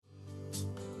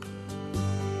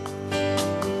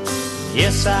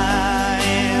Yes, I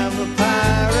am a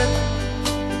pirate,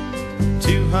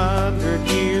 200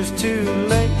 years too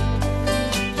late.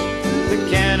 The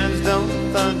cannons don't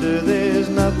thunder, there's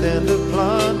nothing to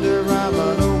plunder. I'm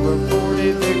an over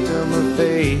 40 victim of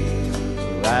fate,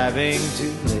 arriving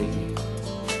too late,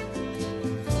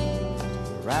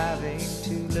 arriving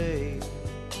too late.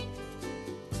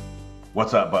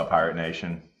 What's up, Butt Pirate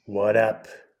Nation? What up?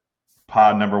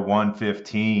 Pod number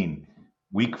 115.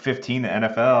 Week 15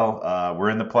 NFL. We're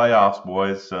in the playoffs,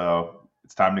 boys, so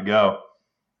it's time to go.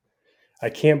 I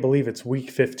can't believe it's week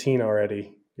 15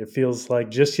 already. It feels like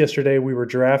just yesterday we were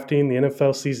drafting. The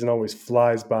NFL season always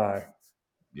flies by.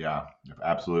 Yeah,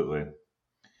 absolutely.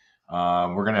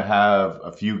 We're going to have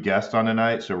a few guests on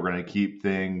tonight, so we're going to keep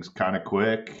things kind of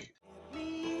quick.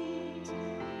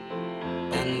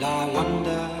 And I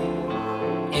wonder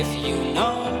if you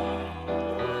know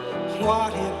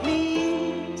what it means.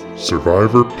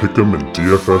 Survivor, Pick'em, and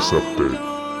DFS update.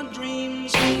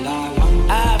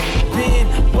 I've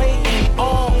been waiting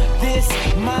on this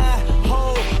my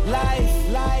whole life.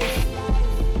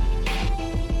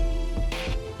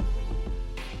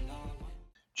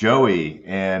 Joey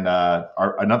and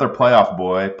another playoff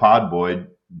boy, pod boy,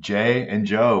 Jay and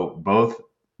Joe, both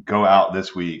go out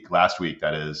this week, last week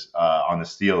that is, on the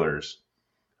Steelers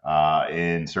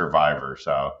in Survivor.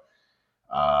 So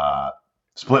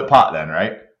split pot then,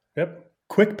 right? Yep.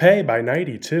 Quick pay by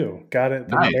Nighty, too. Got it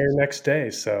the Nice. very next day.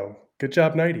 So good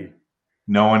job, Nighty.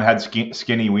 No one had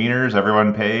skinny wieners.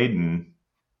 Everyone paid, and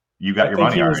you got your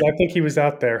money already. I think he was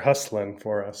out there hustling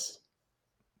for us.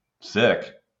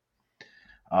 Sick.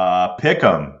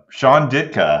 Pick'em. Sean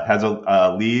Ditka has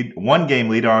a lead, 1-game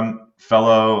lead on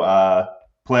fellow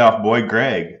playoff boy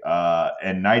Greg,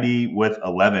 and 90 with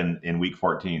 11 in week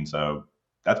 14. So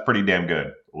that's pretty damn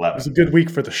good. 11. It was a good week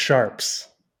for the Sharps.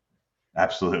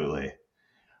 Absolutely.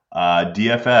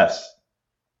 DFS.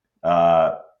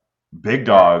 Big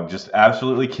Dog just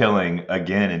absolutely killing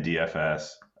again in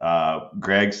DFS.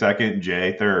 Greg second,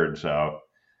 Jay third. So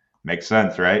makes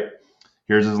sense, right?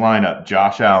 Here's his lineup.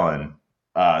 Josh Allen,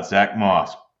 Zach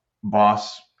Moss,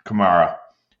 Boss Kamara,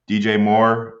 DJ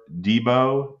Moore,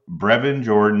 Debo, Brevin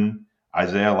Jordan,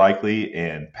 Isaiah Likely,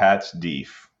 and Pat's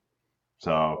Deef.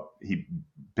 So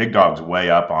Big Dog's way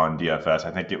up on DFS.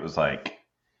 I think it was like,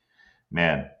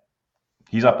 man,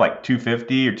 he's up like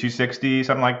 250 or 260,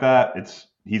 something like that.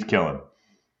 He's killing.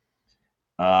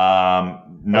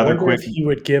 Another quick. If he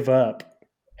would give up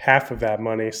half of that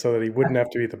money so that he wouldn't have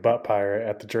to be the butt pirate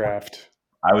at the draft.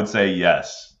 I would say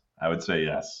yes. Let's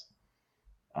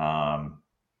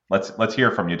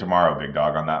hear from you tomorrow, Big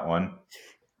Dog, on that one.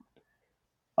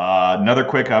 Another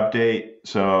quick update.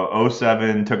 So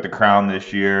 07 took the crown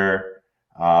this year,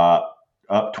 up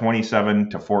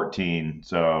 27-14.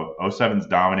 So 07's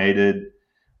dominated.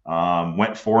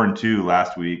 Went 4-2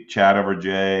 last week. Chad over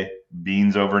Jay,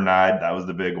 Beans over Nide. That was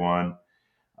the big one.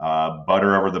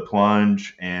 Butter over the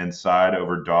Plunge, and Side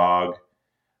over Dog.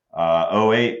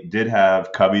 08 did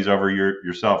have Cubbies over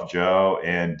yourself, Joe,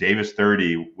 and Davis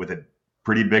 30 with a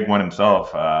pretty big one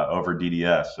himself over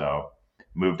DDS. So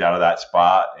moved out of that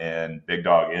spot and Big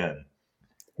Dog in.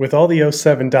 With all the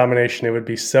 07 domination, it would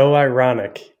be so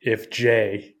ironic if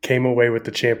Jay came away with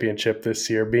the championship this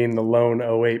year, being the lone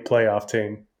 08 playoff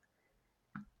team.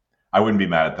 I wouldn't be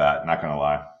mad at that, not going to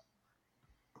lie.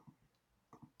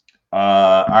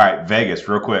 All right, Vegas,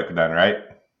 real quick then, right?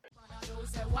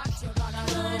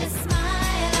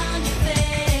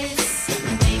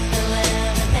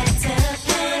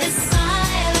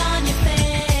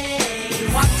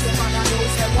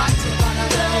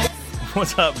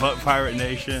 What's up, Butt Pirate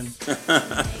Nation?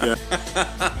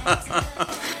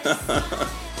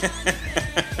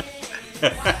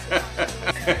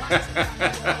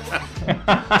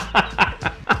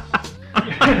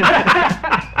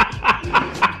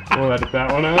 We'll edit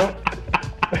that one out.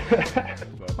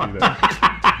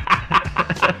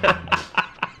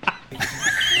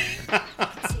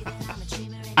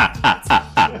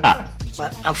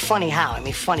 But I'm funny how? I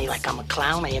mean, funny like I'm a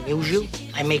clown. I amuse you.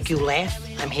 I make you laugh.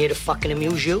 I'm here to fucking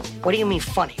amuse you. What do you mean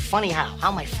funny? Funny how?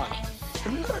 How am I funny?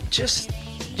 Not just,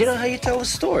 you know how you tell a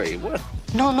story. What?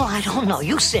 No, I don't know.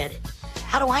 You said it.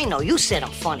 How do I know? You said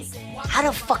I'm funny. How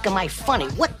the fuck am I funny?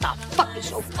 What the fuck is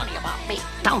so funny about me?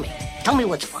 Tell me. Tell me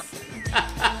what's funny.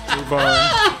 Move on.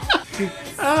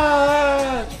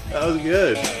 That was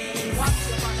good.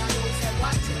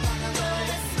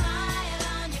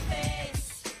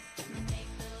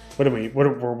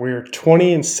 We're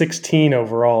 20-16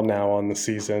 overall now on the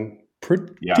season.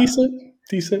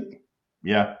 Decent.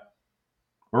 Yeah.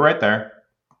 We're right there.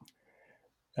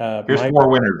 Here's My- 4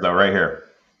 winners, though, right here.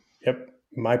 Yep.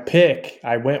 My pick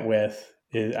I went with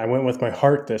I went with my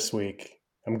heart this week.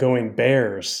 I'm going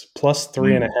Bears plus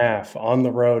 3.5 on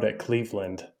the road at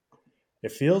Cleveland.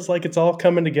 It feels like it's all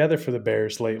coming together for the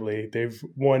Bears lately. They've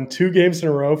won 2 games in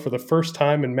a row for the first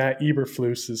time in Matt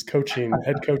Eberflus's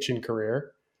head coaching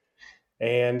career.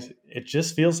 And it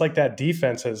just feels like that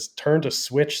defense has turned a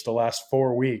switch the last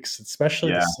 4 weeks,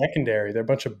 especially the secondary. They're a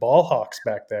bunch of ball hawks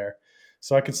back there.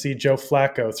 So I could see Joe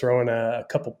Flacco throwing a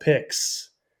couple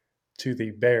picks to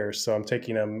the Bears. So I'm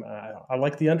taking them. I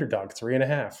like the underdog,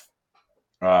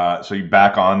 3.5. So you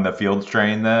back on the Fields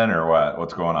train then, or what?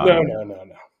 What's going on? No.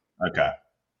 Okay.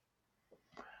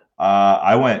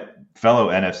 I went fellow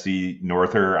NFC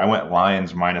Norther. I went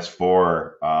Lions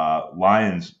 -4.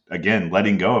 Lions, again,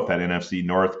 letting go of that NFC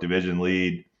North division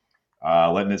lead,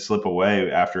 letting it slip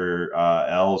away after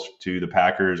L's to the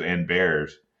Packers and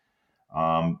Bears.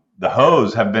 The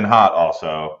Hoes have been hot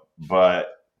also,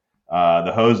 but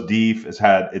the Hoes def has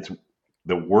had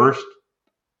the worst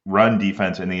run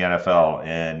defense in the NFL,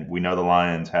 and we know the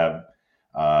Lions have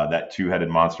that two-headed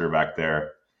monster back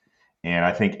there. And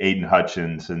I think Aiden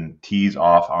Hutchinson tees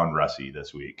off on Russie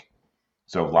this week.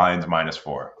 So Lions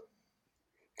 -4.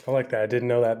 I like that. I didn't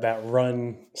know that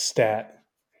run stat.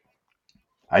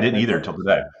 I didn't either till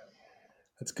today.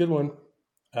 That's a good one.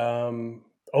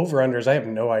 Over-unders, I have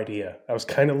no idea. I was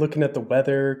kind of looking at the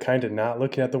weather, kind of not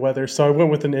looking at the weather. So I went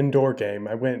with an indoor game.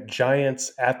 I went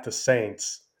Giants at the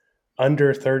Saints,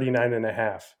 under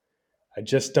 39.5. I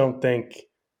just don't think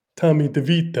Tommy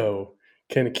DeVito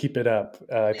can keep it up.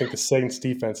 I think the Saints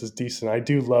defense is decent. I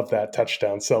do love that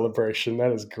touchdown celebration.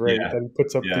 That is great. Yeah. And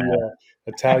puts up the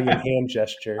Italian hand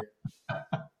gesture.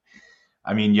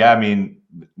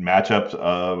 Matchups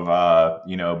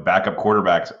of backup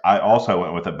quarterbacks. I also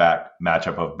went with a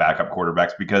matchup of backup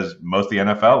quarterbacks because most of the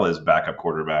NFL is backup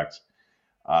quarterbacks.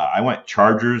 I went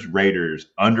Chargers Raiders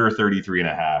under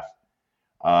 33.5.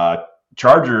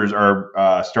 Chargers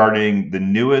are starting the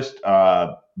newest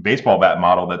baseball bat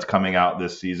model that's coming out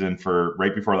this season for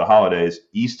right before the holidays,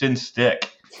 Easton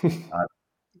Stick. So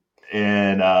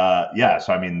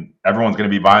everyone's going to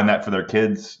be buying that for their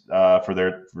kids, for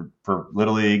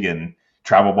Little League and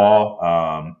travel ball.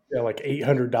 Like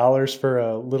 $800 for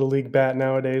a Little League bat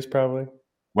nowadays, probably.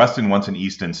 Weston wants an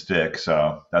Easton Stick,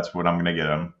 so that's what I'm going to get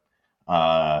him.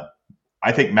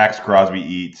 I think Max Crosby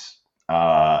eats,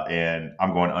 and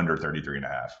I'm going under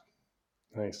 33.5.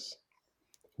 Nice.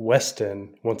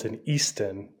 Weston wants an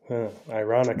Easton.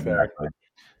 Ironic there. Exactly.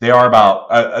 They are about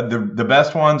the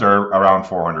best ones are around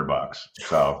 $400.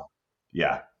 So,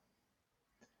 yeah.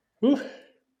 Ooh.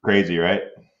 Crazy, right?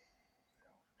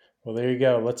 Well, there you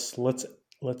go. Let's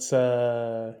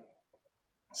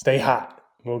stay hot.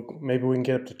 Well, maybe we can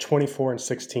get up to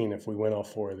 24-16 if we win all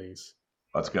 4 of these.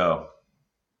 Let's go.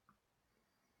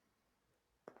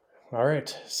 All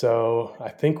right, so I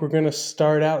think we're going to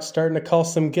starting to call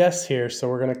some guests here. So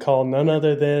we're going to call none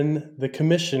other than the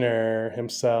commissioner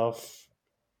himself,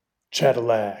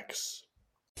 Chadillacs.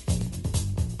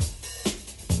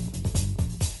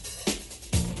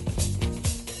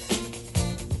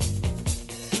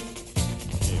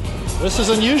 This is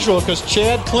unusual because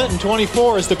Chad Clinton,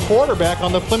 24, is the quarterback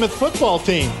on the Plymouth football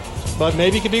team. But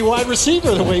maybe he could be wide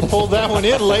receiver the way he pulled that one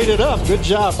in, laid it up. Good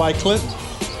job by Clinton.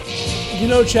 You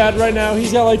know Chad right now,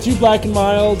 he's got like 2 black and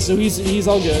mild, so he's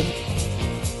all good.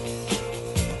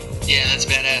 Yeah, that's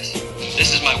badass.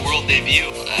 This is my world debut.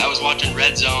 I was watching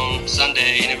Red Zone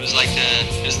Sunday, and it was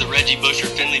the Reggie Bush or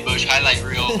Finley Bush highlight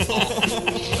reel.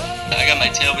 I got my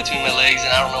tail between my legs,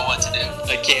 and I don't know what to do.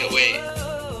 I can't wait.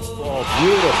 Oh,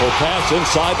 beautiful pass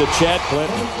inside to Chad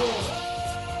Clinton.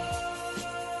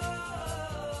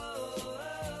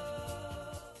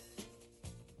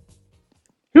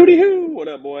 Hooty-hoo! What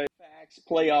up, boy? Facts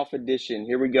Playoff Edition.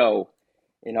 Here we go.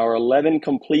 In our 11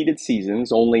 completed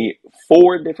seasons, only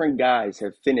 4 different guys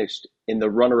have finished in the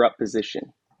runner-up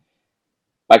position.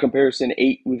 By comparison,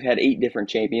 we've had 8 different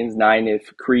champions, 9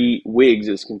 if Cree Wiggs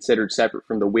is considered separate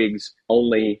from the Wiggs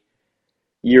only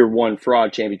year 1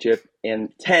 fraud championship,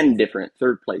 and 10 different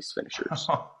third-place finishers.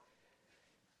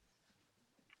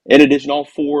 In addition, all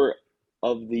 4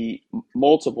 of those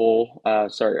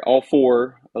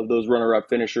runner-up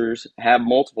finishers have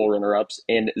multiple runner-ups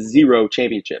and 0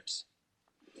 championships.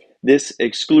 This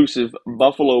exclusive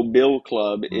Buffalo Bill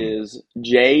Club is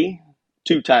Jay,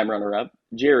 2-time runner-up,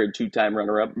 Jared, 2-time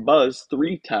runner-up, Buzz,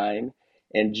 3-time,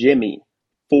 and Jimmy,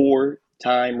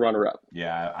 4-time runner-up.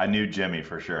 Yeah, I knew Jimmy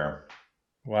for sure.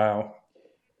 Wow.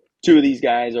 2 of these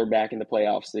guys are back in the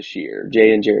playoffs this year,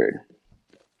 Jay and Jared.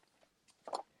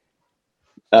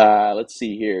 Let's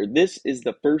see here. This is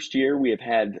the first year we have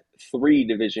had 3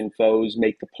 division foes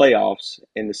make the playoffs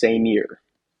in the same year.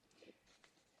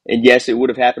 And yes, it would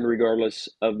have happened regardless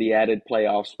of the added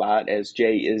playoff spot, as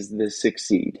Jay is the 6th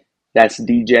seed. That's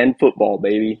D-Gen football,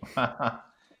 baby.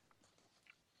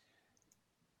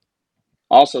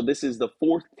 Also, this is the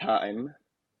 4th time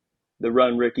the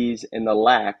Run Rookies and the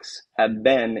Lax have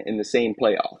been in the same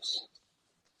playoffs.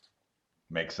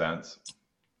 Makes sense.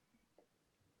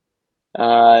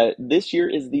 This year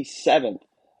is the 7th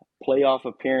playoff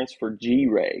appearance for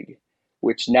G-Reg,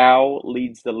 which now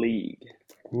leads the league.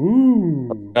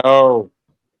 Ooh. No.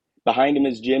 Behind him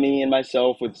is Jimmy and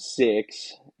myself with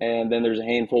 6, and then there's a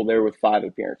handful there with 5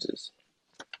 appearances.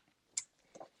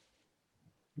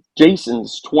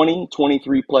 Jason's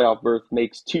 2023 playoff berth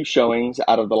makes 2 showings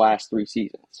out of the last 3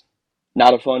 seasons.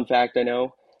 Not a fun fact, I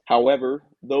know. However,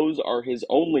 those are his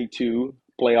only 2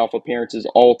 playoff appearances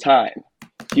all time,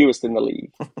 fewest in the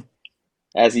league,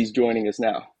 as he's joining us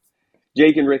now.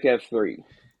 Jake and Rick have 3.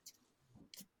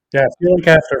 Yeah, I feel like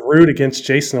I have to root against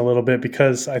Jason a little bit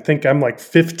because I think I'm like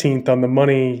 15th on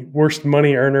the worst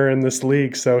money earner in this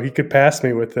league, so he could pass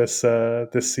me with this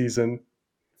season.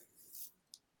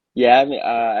 Yeah, I mean,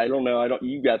 I don't know.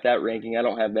 You got that ranking. I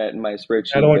don't have that in my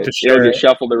spreadsheet. I don't like to share it'll get it.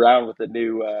 shuffled around with the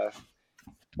new,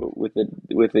 with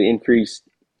the increased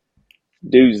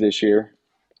dues this year.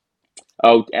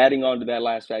 Oh, adding on to that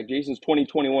last fact, Jason's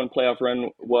 2021 playoff run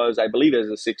was, I believe, as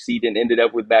a 6th seed and ended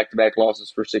up with back-to-back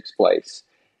losses for 6th place.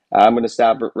 I'm going to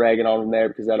stop ragging on him there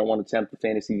because I don't want to tempt the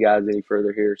fantasy guys any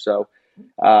further here. So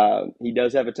he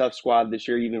does have a tough squad this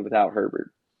year, even without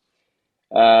Herbert.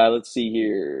 Let's see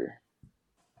here.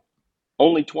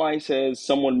 Only twice has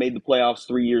someone made the playoffs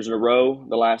 3 years in a row.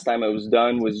 The last time it was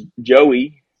done was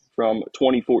Joey from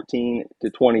 2014 to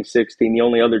 2016. The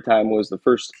only other time was the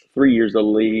first 3 years of the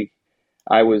league.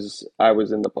 I was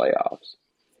in the playoffs.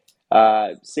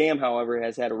 Sam, however,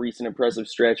 has had a recent impressive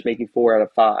stretch, making 4 out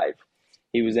of 5.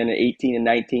 He was in at 18 and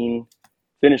 19,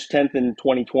 finished 10th in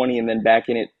 2020, and then back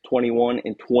in at 21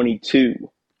 and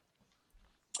 22.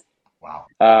 Wow.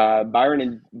 Byron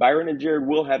and Jared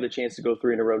will have the chance to go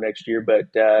 3 in a row next year, but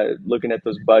looking at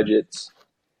those budgets,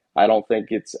 I don't think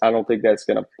that's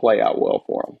going to play out well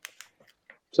for them.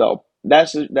 So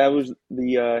that was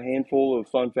the handful of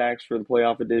fun facts for the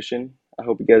playoff edition. I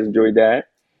hope you guys enjoyed that.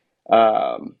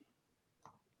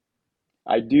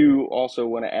 I do also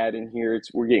want to add in here,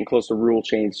 we're getting close to rule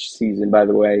change season, by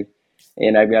the way,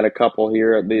 and I've got a couple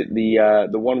here. The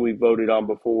one we voted on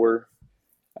before,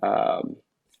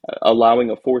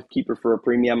 allowing a 4th keeper for a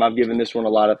premium. I've given this one a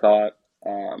lot of thought,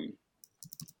 and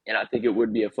I think it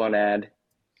would be a fun ad,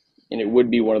 and it would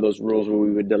be one of those rules where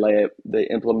we would delay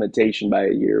the implementation by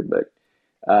a year, but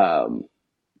kind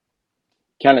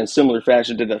of in similar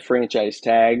fashion to the franchise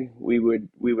tag, we would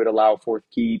allow 4th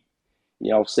keep,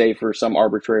 say for some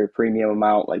arbitrary premium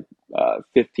amount, like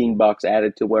 $15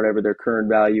 added to whatever their current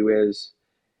value is.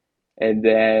 And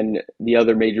then the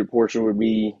other major portion would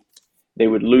be they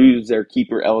would lose their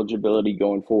keeper eligibility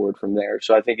going forward from there.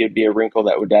 So I think it'd be a wrinkle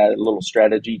that would add a little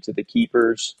strategy to the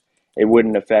keepers. It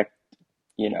wouldn't affect,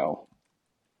 I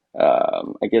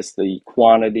guess the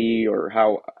quantity or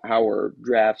how our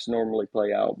drafts normally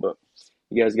play out. But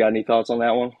you guys got any thoughts on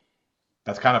that one?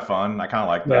 That's kind of fun. I kind of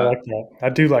like that. Yeah, I like that. I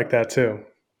do like that too.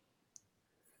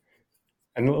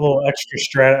 And a little extra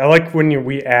strategy. I like when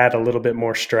we add a little bit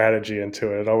more strategy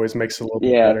into it. It always makes it a little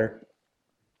bit better.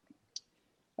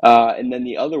 And then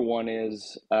the other one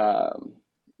is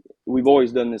we've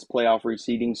always done this playoff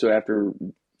reseeding. So after,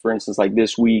 for instance, like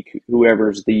this week,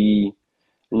 whoever's the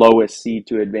lowest seed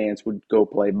to advance would go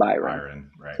play Byron,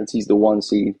 right, since he's the 1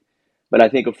 seed. But I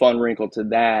think a fun wrinkle to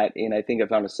that, and I think I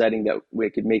found a setting that we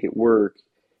could make it work,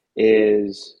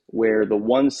 is where the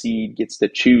 1 seed gets to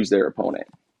choose their opponent.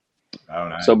 Oh,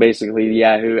 nice. So basically,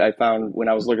 Yahoo, I found when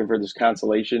I was looking for this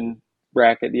consolation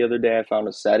bracket the other day, I found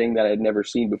a setting that I'd never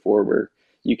seen before where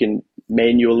you can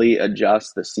manually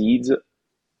adjust the seeds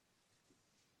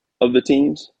of the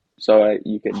teams. So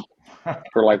you could,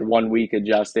 for like 1 week,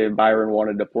 adjust it. If Byron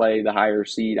wanted to play the higher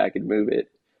seed, I could move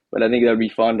it. But I think that would be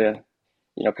fun to,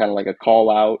 kind of like a call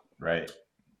out. Right.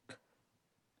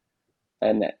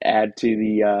 And add to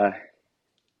the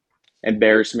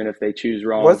embarrassment if they choose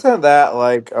wrong. Wasn't that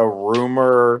like a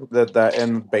rumor that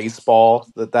in baseball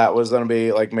that was going to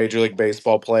be like Major League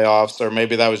Baseball playoffs, or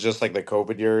maybe that was just like the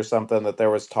COVID year or something, that there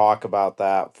was talk about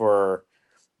that for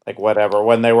like whatever,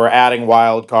 when they were adding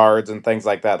wild cards and things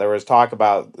like that, there was talk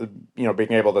about,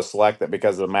 being able to select it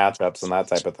because of the matchups and that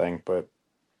type of thing. But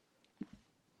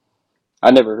I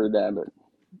never heard that, but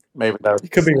maybe that was you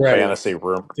could be right. Fantasy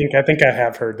room. I think I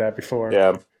have heard that before.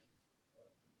 Yeah.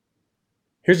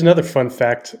 Here's another fun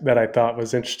fact that I thought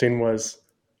was interesting was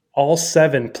all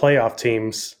 7 playoff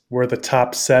teams were the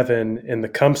top 7 in the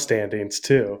cum standings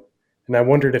too. And I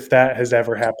wondered if that has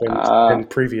ever happened in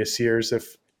previous years.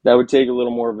 If that would take a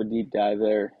little more of a deep dive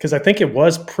there. Because I think it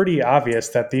was pretty obvious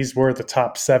that these were the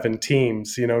top 7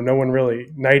 teams. You know, no one really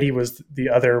 – Nighty was the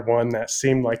other one that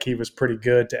seemed like he was pretty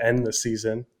good to end the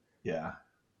season. Yeah.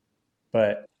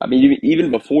 But I mean,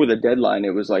 even before the deadline,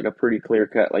 it was like a pretty clear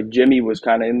cut. Like Jimmy was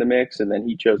kind of in the mix, and then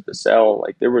he chose to sell.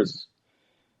 Like there was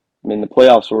 – I mean, the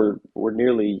playoffs were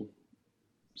nearly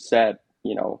set,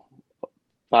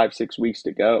 5-6 weeks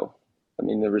to go. I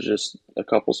mean, there was just a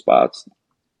couple spots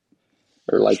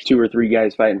or like 2 or 3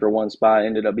 guys fighting for one spot.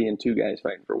 Ended up being 2 guys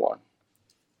fighting for one.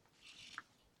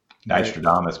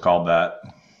 Nostradamus called that.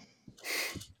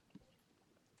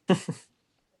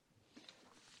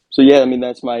 So yeah, I mean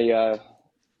that's my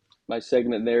my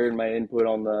segment there and my input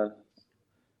on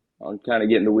kind of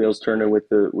getting the wheels turning with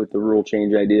the rule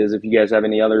change ideas. If you guys have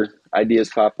any other ideas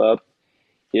pop up,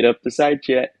 hit up the side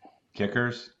chat.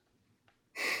 Kickers.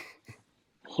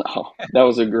 Oh, that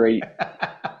was a great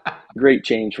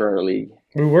change for our league.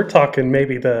 We were talking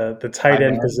maybe the tight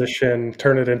end position,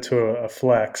 turn it into a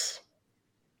flex.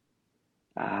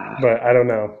 But I don't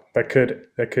know. That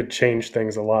could change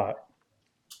things a lot.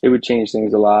 It would change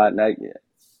things a lot, and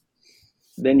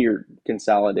then you're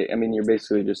consolidating. I mean, you're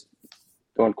basically just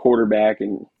going quarterback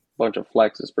and a bunch of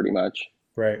flexes, pretty much.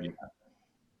 Right. Yeah.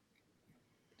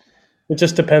 It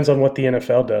just depends on what the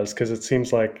NFL does, because it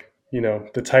seems like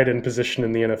the tight end position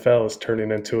in the NFL is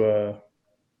turning into a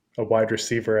wide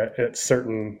receiver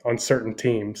on certain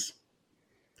teams.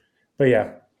 But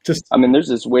yeah, I mean, there's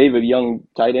this wave of young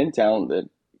tight end talent that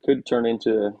could turn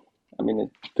into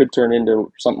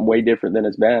something way different than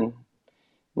it's been.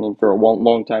 I mean, for a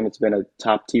long time, it's been a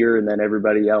top tier, and then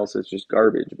everybody else is just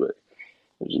garbage. But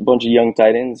there's a bunch of young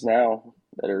tight ends now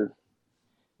that are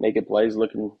making plays,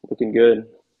 looking good.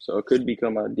 So it could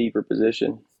become a deeper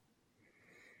position.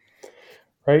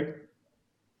 Right.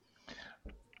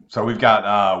 So we've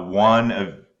got one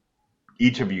of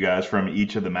each of you guys from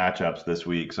each of the matchups this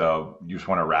week. So you just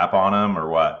want to wrap on them or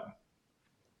what?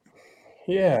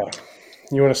 Yeah.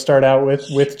 You want to start out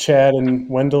with Chad and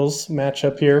Wendell's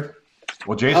matchup here?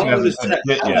 Well, Jason hasn't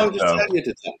hit yet.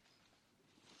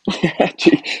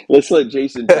 Let's let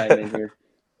Jason chime in here.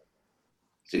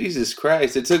 Jesus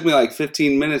Christ! It took me like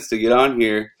 15 minutes to get on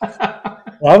here.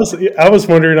 Well, I was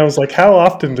wondering. I was like, how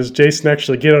often does Jason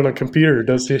actually get on a computer?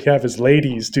 Does he have his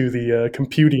ladies do the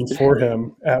computing for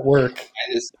him at work?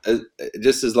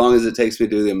 Just as long as it takes me to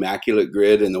do the Immaculate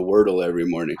Grid and the Wordle every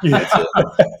morning. Yeah.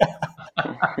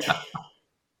 That's it.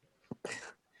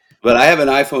 But I have an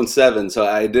iPhone 7, so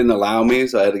it didn't allow me,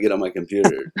 so I had to get on my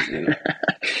computer.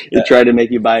 They tried to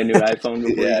make you buy a new iPhone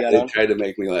before you got on? They tried to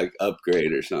make me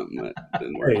upgrade or something. That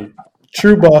didn't work. Hey,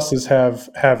 true bosses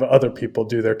have other people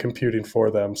do their computing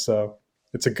for them, so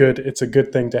it's a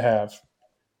good thing to have.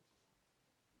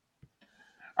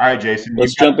 All right, Jason.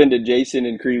 Let's jump into Jason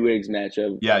and Creewig's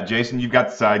matchup. Yeah, Jason, you've got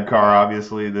the sidecar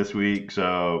obviously this week,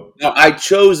 so no, I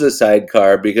chose a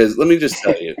sidecar because let me just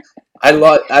tell you. I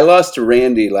lost to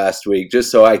Randy last week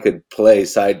just so I could play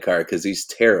sidecar because he's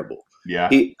terrible. Yeah,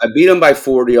 I beat him by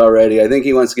 40 already. I think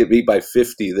he wants to get beat by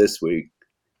 50 this week.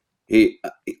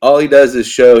 All he does is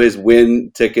show his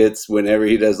win tickets whenever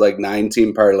he does like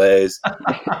 9-team parlays.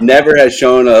 Never has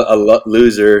shown a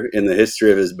loser in the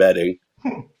history of his betting.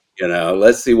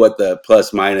 Let's see what the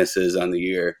plus minus is on the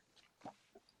year.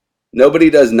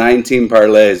 Nobody does 9-team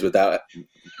parlays without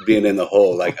being in the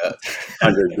hole like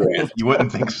 $100,000. You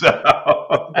wouldn't think so.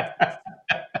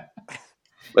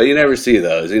 But you never see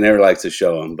those. He never likes to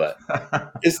show them. But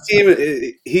his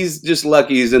team, he's just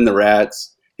lucky he's in the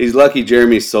Rats. He's lucky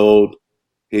Jeremy sold.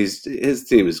 His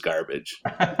team is garbage.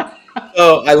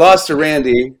 So I lost to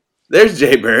Randy. There's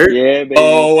Jay Bird. Yeah, baby.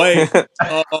 Oh, wait.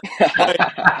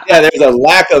 Yeah, there's a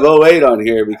lack of 08 on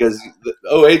here because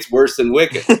 08's worse than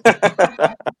Wicked.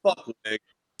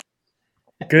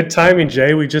 Good timing,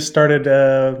 Jay. We just started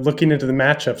looking into the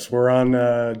matchups. We're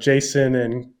on Jason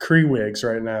and Creewigs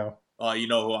right now. You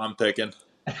know who I'm picking.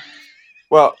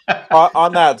 Well,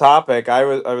 on that topic, I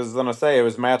was going to say it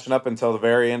was matching up until the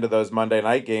very end of those Monday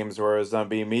night games where it was going to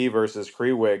be me versus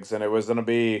Creewigs, and it was going to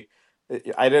be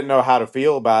I didn't know how to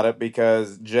feel about it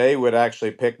because Jay would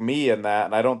actually pick me in that,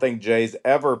 and I don't think Jay's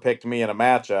ever picked me in a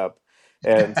matchup,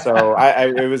 and so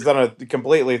it was going to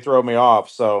completely throw me off.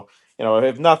 So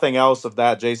if nothing else, of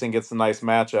that, Jason gets a nice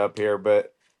matchup here,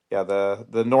 but yeah,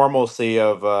 the normalcy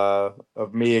of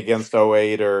me against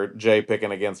 08 or Jay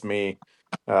picking against me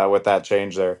with that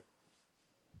change there.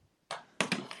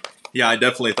 Yeah, I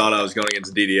definitely thought I was going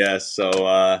against DDS,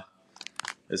 so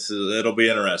it'll be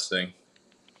interesting.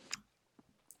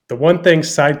 The one thing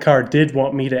Sidecar did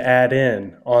want me to add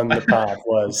in on the pod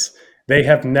was They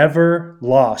have never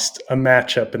lost a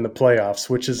matchup in the playoffs,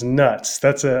 which is nuts.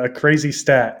 That's a crazy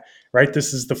stat, right?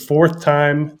 This is the fourth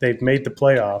time they've made the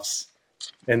playoffs,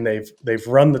 and they've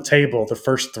run the table the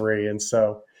first three. And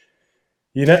so,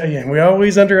 we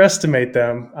always underestimate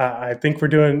them. I think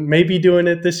we're maybe doing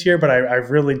it this year, but I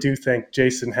really do think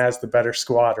Jason has the better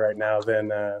squad right now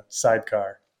than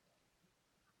Sidecar.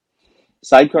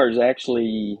 Sidecar's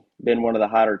actually been one of the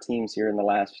hotter teams here in the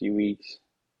last few weeks.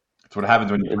 That's what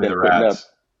happens when you play the Rats.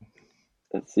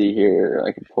 Let's see here.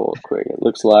 I can pull it quick. It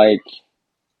looks like,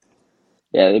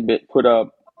 they put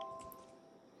up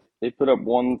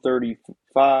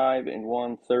 135 and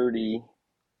 130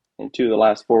 in 2 of the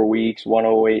last 4 weeks.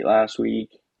 108 last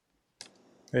week.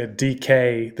 They had the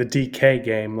DK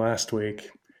game last week,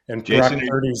 and Brock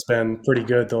Purdy's been pretty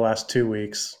good the last 2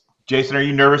 weeks. Jason, are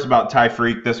you nervous about Ty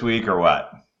Freak this week or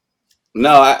what?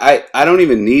 No, I don't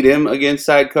even need him against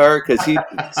Sidecar because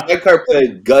Sidecar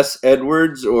played Gus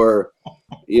Edwards or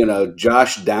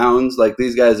Josh Downs. Like,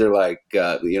 these guys are like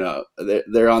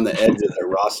they're on the edge of their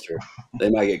roster. They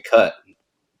might get cut.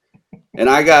 And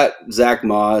I got Zach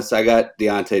Moss, I got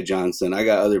Deontay Johnson, I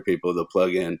got other people to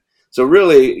plug in. So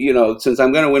really, since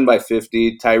I'm going to win by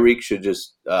 50, Tyreek should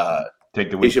just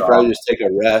take the week. He should probably just take a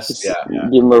rest. Yeah,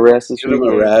 give him a rest. Give him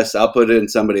a rest. I'll put in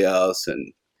somebody else,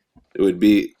 and it would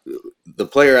be the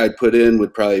player I'd put in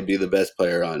would probably be the best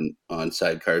player on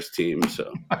Sidecar's team.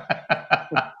 So,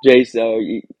 Jay,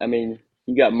 you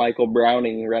got Michael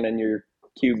Browning running your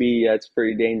QB. That's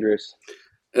pretty dangerous.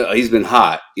 He's been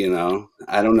hot.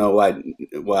 I don't know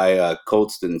why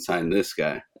Colts didn't sign this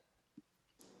guy.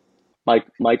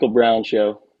 Michael Brown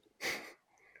show.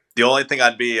 The only thing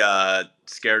I'd be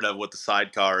scared of with the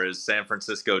Sidecar is San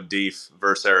Francisco Def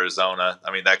versus Arizona.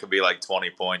 That could be like 20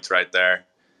 points right there.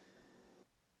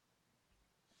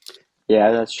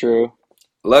 Yeah, that's true.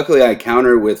 Luckily, I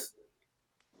counter with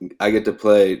I get to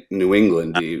play New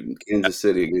England, Kansas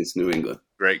City against New England.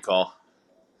 Great call.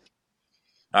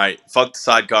 All right, fuck the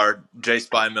Sidecar. Jace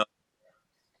by $1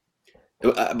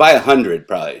 million. By 100,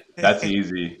 probably. That's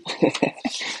easy.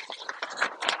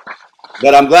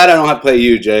 But I'm glad I don't have to play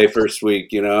you, Jay, first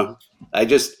week. I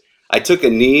took a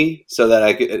knee so that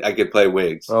I could play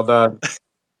Wiggs. Well done.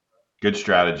 Good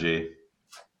strategy.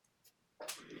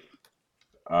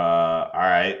 All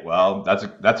right. Well,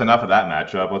 that's enough of that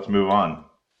matchup. Let's move on.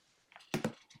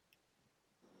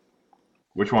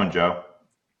 Which one, Joe?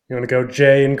 You want to go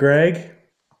Jay and Greg?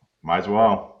 Might as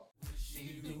well.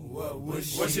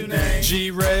 What's your name?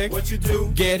 G-Reg. What you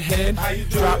do? Get head. How you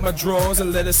drop my drawers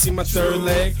and let her see my third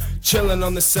leg. Chillin'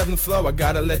 on the 7th floor. I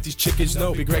gotta let these chickens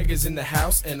know. Big Greg is in the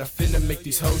house and I finna make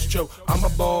these hoes choke. On my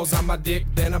balls, on my dick,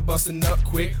 then I bust a nut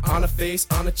quick. On the face,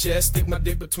 on the chest, stick my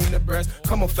dick between the breasts.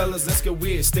 Come on, fellas, let's get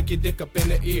weird. Stick your dick up in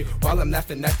the ear while I'm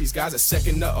laughing at these guys. A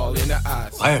second nut all in the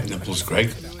eyes. I have nipples,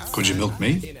 Greg. Could you milk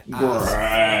me?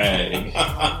 Greg.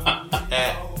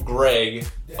 At Greg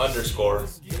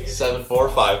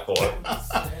 _7454.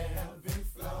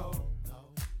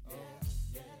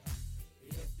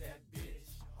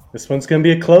 This one's going to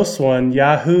be a close one.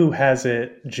 Yahoo has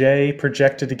it Jay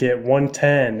projected to get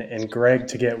 110 and Greg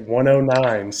to get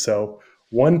 109. So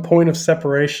 1 point of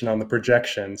separation on the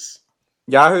projections.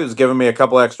 Yahoo's given me a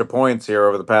couple extra points here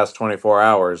over the past 24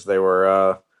 hours. They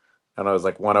were, it was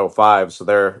like 105. So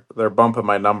they're bumping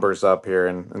my numbers up here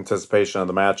in anticipation of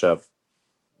the matchup.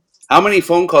 How many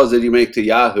phone calls did you make to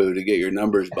Yahoo to get your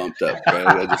numbers bumped up, Greg?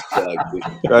 I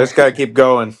just got to keep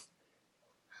going.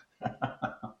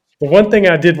 The one thing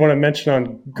I did want to mention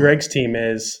on Greg's team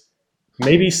is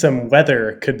maybe some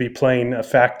weather could be playing a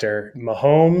factor.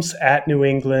 Mahomes at New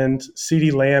England,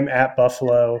 CeeDee Lamb at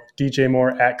Buffalo, DJ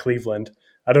Moore at Cleveland.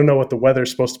 I don't know what the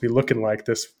weather's supposed to be looking like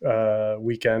this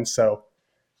weekend,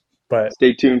 but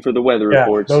stay tuned for the weather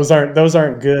reports. Those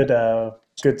aren't good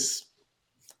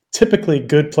typically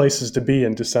good places to be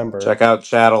in December. Check out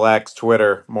Chattelac's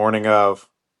Twitter morning of.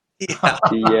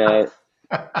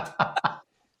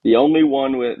 The only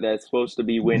one that's supposed to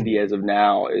be windy as of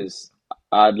now is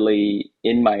oddly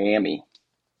in Miami.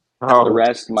 The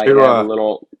rest might have a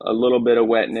little bit of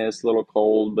wetness, a little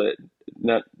cold, but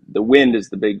the wind is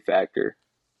the big factor.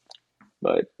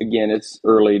 But again, it's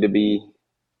early to be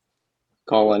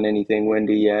calling anything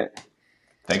windy yet.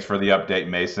 Thanks for the update,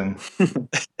 Mason.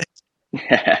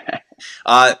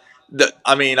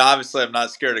 Obviously, I'm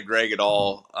not scared of Greg at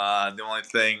all. The only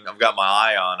thing I've got my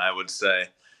eye on, I would say,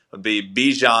 would be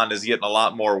Bijan is getting a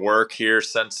lot more work here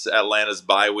since Atlanta's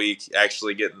bye week,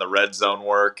 actually getting the red zone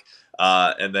work.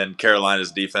 And then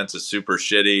Carolina's defense is super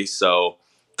shitty, so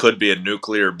could be a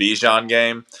nuclear Bijan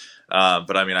game.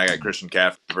 But I got Christian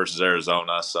McCaffrey versus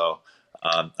Arizona, so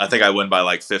I think I win by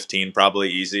like 15, probably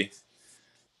easy.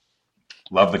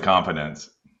 Love the confidence.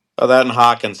 Oh, that and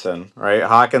Hawkinson, right?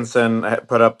 Hawkinson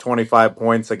put up 25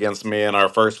 points against me in our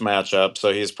first matchup,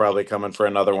 so he's probably coming for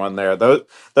another one there.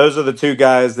 Those are the two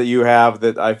guys that you have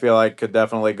that I feel like could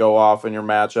definitely go off in your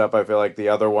matchup. I feel like the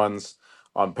other ones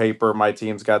on paper, my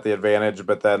team's got the advantage,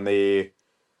 but then the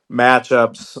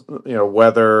matchups,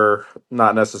 weather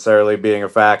not necessarily being a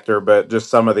factor, but just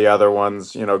some of the other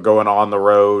ones, going on the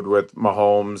road with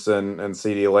Mahomes and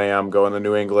CeeDee Lamb, going to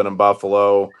New England and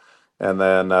Buffalo, and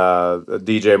then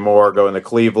DJ Moore going to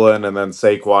Cleveland, and then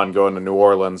Saquon going to New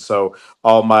Orleans. So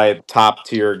all my top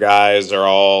tier guys are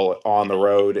all on the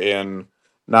road in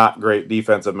not great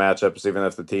defensive matchups, even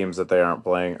if the teams that they aren't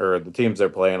playing or the teams they're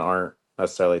playing aren't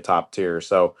necessarily top tier.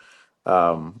 So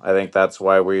I think that's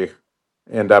why we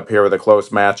end up here with a close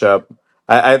matchup.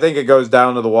 I think it goes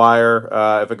down to the wire.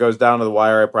 If it goes down to the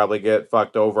wire, I probably get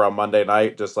fucked over on Monday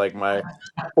night, just like my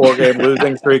 4-game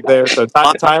losing streak there. So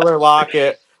Tyler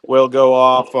Lockett will go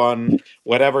off on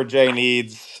whatever Jay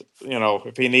needs.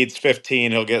 If he needs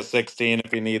 15, he'll get 16.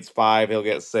 If he needs 5, he'll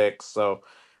get 6. So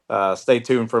stay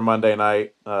tuned for Monday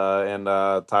night and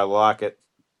Tyler Lockett.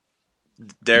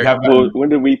 Well, when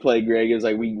did we play, Greg? It was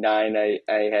like week 9. I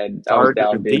was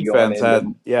down big going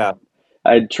in.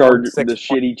 I had the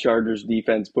shitty Chargers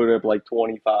defense put up like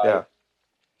 25.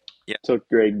 Yeah. Took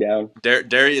Greg down.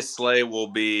 Darius Slay will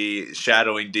be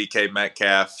shadowing DK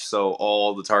Metcalf, so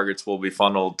all the targets will be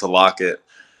funneled to Lockett.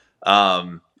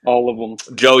 All of them.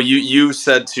 Joe, you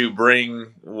said to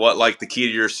bring what like the key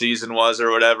to your season was or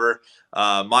whatever.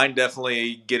 Mine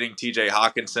definitely getting TJ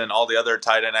Hawkinson. All the other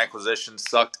tight end acquisitions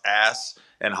sucked ass,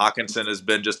 and Hawkinson has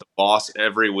been just a boss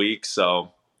every week.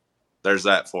 So there's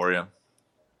that for you.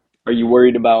 Are you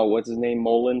worried about what's his name,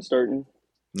 Mullen, starting?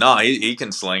 No, he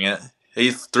can sling it. He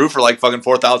threw for like fucking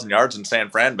 4,000 yards in San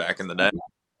Fran back in the day.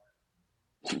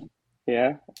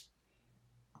 Yeah.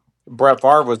 Brett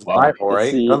Favre was rival,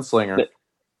 right? Gunslinger.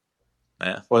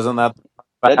 Yeah. Wasn't that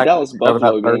Dallas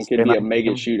Buffalo game could be a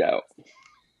mega shootout.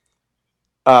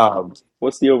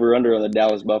 What's the over-under on the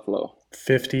Dallas Buffalo?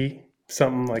 50,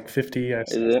 something like 50. I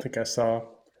think I saw.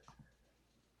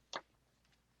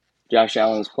 Josh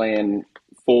Allen's playing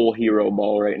full hero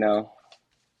ball right now.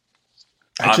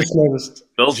 I just noticed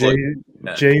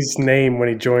Jay's name when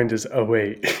he joined is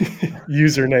 08.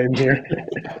 Username here.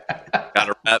 Got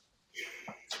a rep.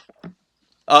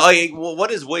 Well,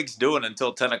 what is Wiggs doing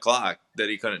until 10 o'clock that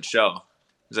he couldn't show?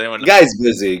 Does anyone know? Guy's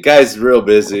busy. Guy's real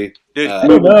busy. Dude,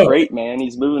 moving freight, man.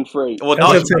 He's moving freight. Well,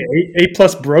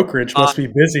 A+ brokerage must be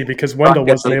busy because Wendell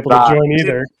wasn't able to join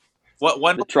either.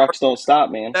 The trucks don't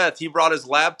stop, man. He brought his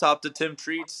laptop to Tim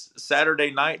Treat's Saturday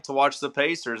night to watch the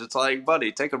Pacers. It's like,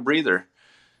 buddy, take a breather.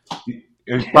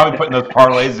 He's probably putting those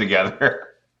parlays together.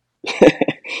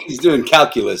 He's doing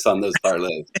calculus on those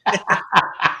parlays.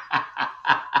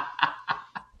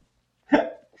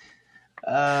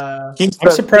 I'm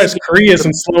surprised Cree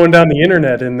isn't slowing down the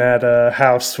internet in that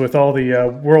house with all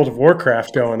the World of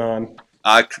Warcraft going on.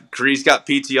 Cree's got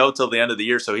PTO till the end of the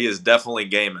year, so he is definitely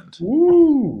gaming.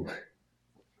 Woo!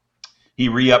 He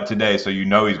re-upped today, so he's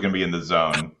going to be in the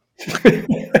zone.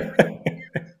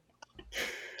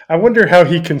 I wonder how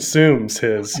he consumes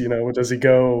his. Does he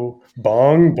go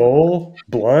bong, bowl,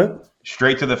 blunt?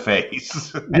 Straight to the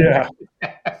face. Yeah.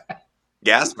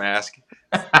 Gas mask.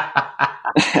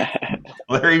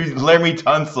 Larry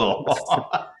Tunsil.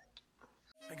 I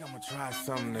think I'm gonna try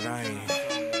something that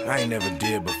I ain't never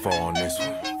did before on this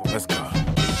one. Let's go.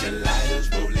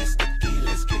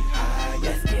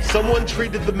 Someone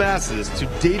treated the masses to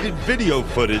dated video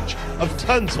footage of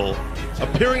Tunsil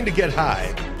appearing to get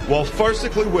high while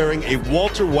farcically wearing a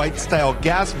Walter White-style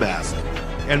gas mask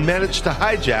and managed to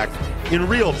hijack, in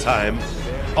real time,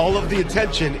 all of the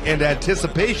attention and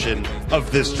anticipation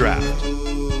of this draft.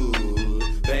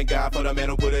 Thank God for the man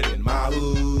who put it in my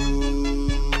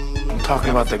hood. I'm talking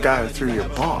about the guy who threw your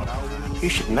bong. You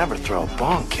should never throw a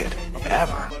bong, kid.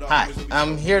 Ever. Hi,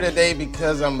 I'm here today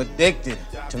because I'm addicted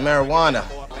to marijuana.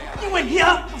 You in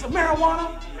here for some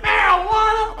marijuana?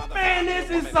 Marijuana? Man, this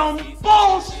is some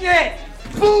bullshit!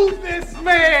 Boo this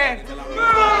man!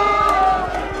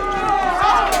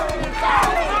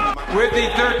 With the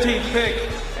 13th pick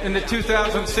in the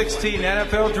 2016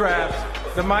 NFL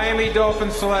Draft, the Miami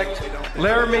Dolphins select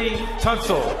Laremy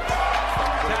Tunsil.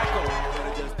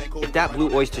 If that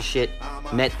Blue Oyster shit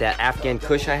met that Afghan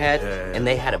Kush I had, and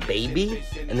they had a baby,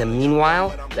 and then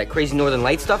meanwhile, that crazy Northern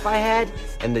Light stuff I had,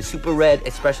 and the Super Red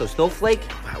Espresso Snowflake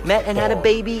met and had a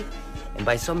baby, and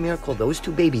by some miracle, those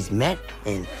two babies met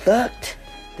and fucked,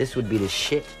 this would be the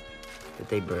shit that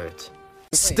they birthed.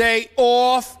 Stay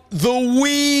off the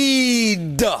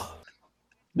weed.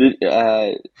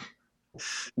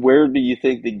 Where do you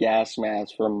think the gas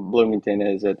mask from Bloomington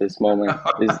is at this moment?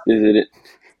 Is it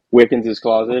Wickens'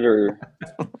 closet or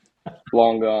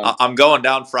long gone? I'm going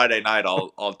down Friday night.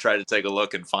 I'll try to take a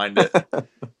look and find it.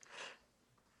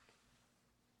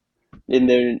 And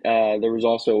then there was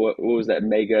also what was that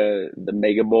the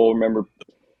Mega Bowl? Remember,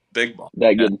 Big Bowl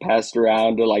that getting passed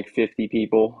around to like 50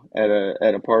 people at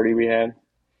a party we had.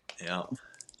 Yeah,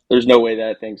 there's no way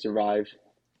that thing survived.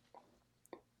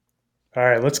 All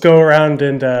right, let's go around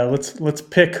and let's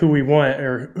pick who we want,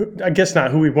 or I guess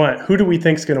not who we want. Who do we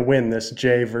think is going to win this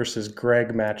Jay versus Greg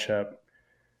matchup?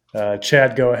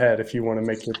 Chad, go ahead if you want to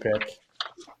make your pick.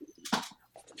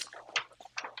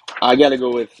 I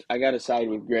gotta side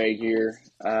with Greg here.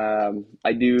 I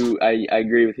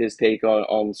agree with his take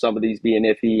on some of these being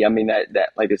iffy. I mean that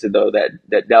like I said though,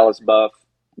 that Dallas Buff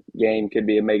game could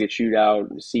be a mega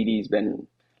shootout. CD's been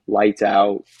lights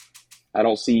out. I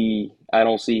don't see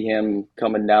him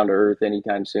coming down to earth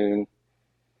anytime soon.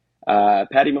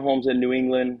 Patty Mahomes in New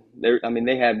England,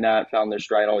 they have not found their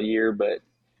stride all year, but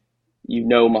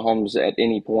Mahomes at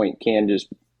any point can just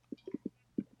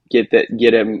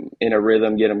get him in a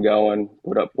rhythm, get him going,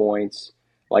 put up points.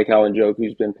 Like how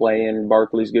Njoku's been playing.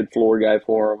 Barkley's good floor guy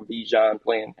for him. Bijan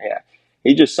playing. Yeah,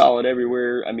 he's just solid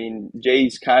everywhere. I mean,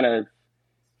 Jay's kind of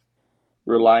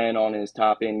relying on his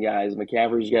top end guys.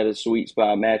 McCaffrey's got a sweet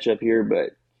spot matchup here,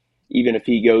 but even if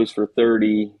he goes for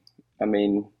 30, I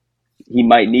mean, he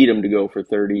might need him to go for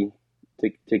 30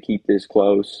 to keep this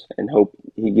close and hope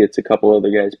he gets a couple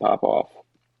other guys pop off.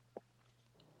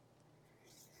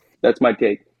 That's my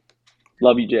take.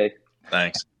 Love you, Jay.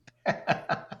 Thanks.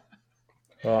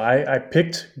 Well, I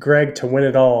picked Greg to win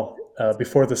it all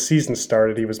before the season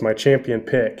started. He was my champion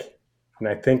pick, and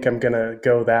I think I'm going to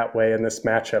go that way in this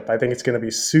matchup. I think it's going to be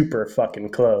super fucking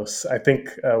close. I think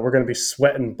we're going to be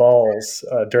sweating balls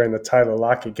during the Tyler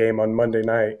Lockett game on Monday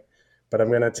night, but I'm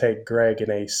going to take Greg in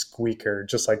a squeaker.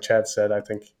 Just like Chad said, I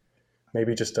think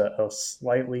maybe just a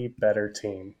slightly better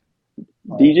team.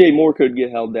 DJ Moore could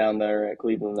get held down there at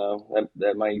Cleveland, though.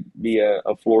 That might be a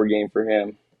floor game for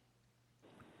him.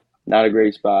 Not a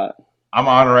great spot. I'm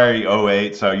honorary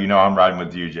 08, so I'm riding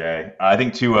with you, Jay. I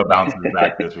think Tua bounces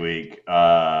back this week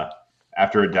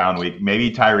after a down week.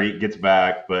 Maybe Tyreek gets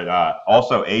back, but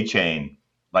also A-Chain.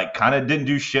 Kind of didn't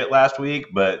do shit last week,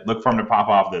 but look for him to pop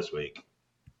off this week.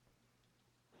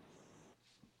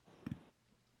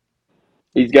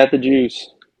 He's got the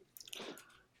juice.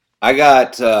 I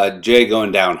got Jay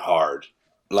going down hard.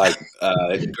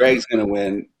 Greg's going to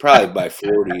win probably by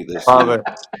 40 this year.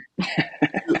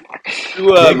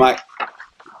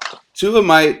 Tua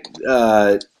might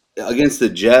against the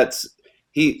Jets.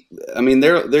 They're going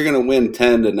to win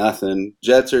 10-0.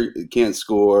 Jets can't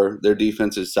score. Their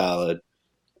defense is solid.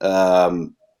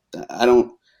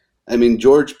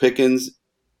 George Pickens.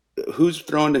 Who's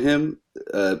throwing to him?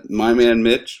 My man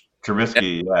Mitch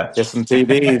Trubisky. Yeah, just some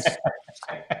TVs.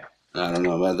 I don't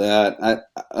know about that.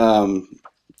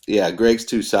 Greg's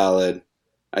too solid.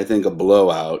 I think a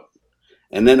blowout.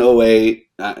 And then 08,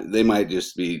 they might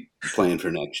just be playing for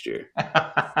next year.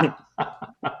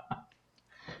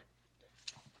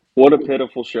 What a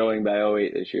pitiful showing by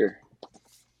 08 this year.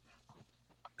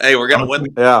 Hey, we're going to win the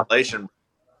population.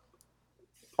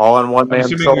 All on one man. I'm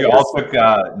assuming we all took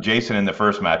Jason in the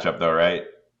first matchup, though, right?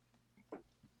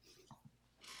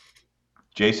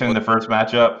 Jason in the first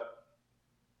matchup?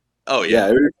 Oh,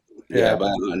 yeah. Yeah, by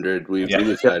 100. We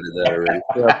decided that already.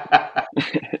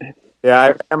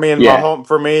 Mahomes,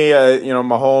 for me,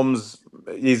 Mahomes,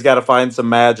 he's got to find some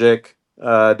magic.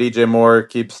 DJ Moore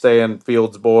keeps staying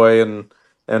Fields boy and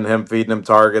him feeding him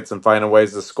targets and finding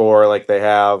ways to score like they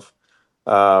have.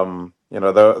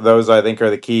 Those I think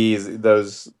are the keys.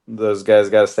 Those guys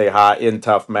got to stay hot in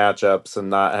tough matchups and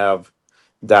not have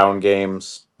down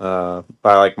games. I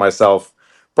like myself.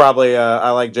 Probably,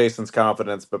 I like Jason's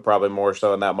confidence, but probably more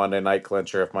so in that Monday night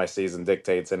clincher if my season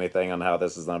dictates anything on how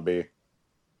this is going to be.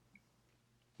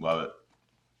 Love it.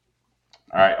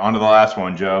 All right, on to the last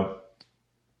one, Joe.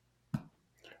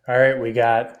 All right, we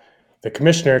got the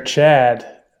Commissioner,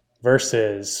 Chad,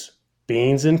 versus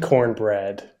Beans and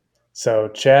Cornbread. So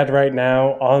Chad right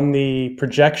now on the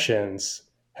projections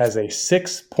has a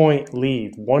 6-point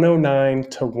lead,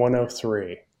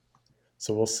 109-103.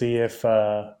 So we'll see if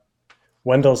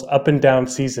Wendell's up and down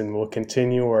season will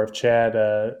continue, or if Chad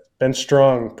been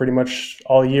strong pretty much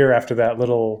all year after that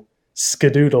little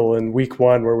skadoodle in week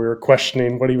 1 where we were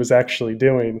questioning what he was actually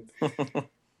doing.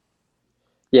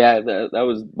 Yeah, that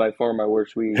was by far my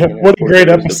worst week. What a great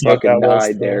episode that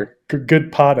was. There.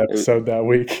 Good pod episode that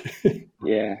week.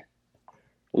 Yeah.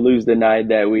 Lose denied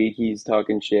that week. He's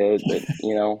talking shit, but,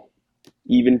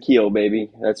 even keel, baby.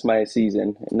 That's my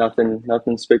season.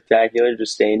 Nothing spectacular.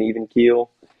 Just staying even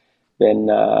keel. Then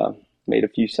made a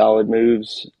few solid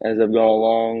moves as I've gone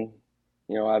along.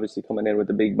 You know, obviously coming in with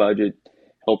a big budget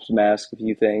helps mask a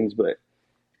few things, but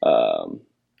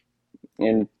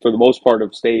and for the most part,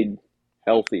 I've stayed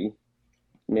healthy.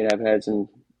 I mean, I've had some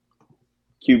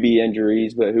QB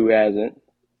injuries, but who hasn't?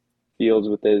 Fields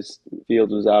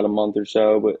was out a month or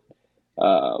so, but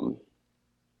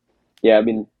yeah, I've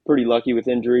been pretty lucky with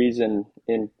injuries and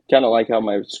kind of like how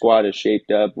my squad is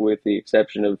shaped up, with the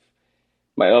exception of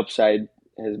my upside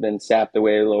has been sapped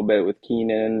away a little bit with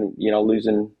Keenan, you know,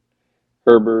 losing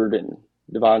Herbert and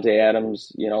Devontae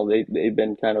Adams. You know, they've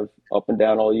been kind of up and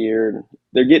down all year, and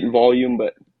they're getting volume,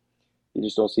 but you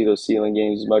just don't see those ceiling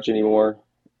games as much anymore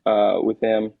with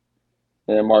them.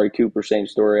 And Amari Cooper, same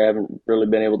story. I haven't really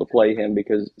been able to play him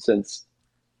because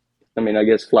I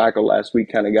guess Flacco last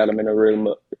week kind of got him in a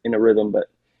rhythm, but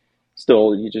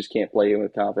still, you just can't play him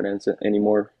with confidence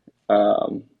anymore.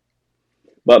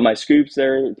 But my scoops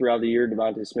there throughout the year: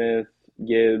 Devontae Smith,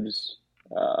 Gibbs,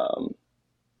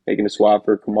 making a swap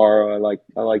for Kamara.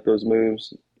 I like those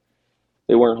moves.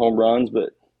 They weren't home runs,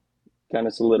 but kind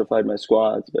of solidified my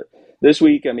squads. But this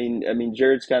week, I mean,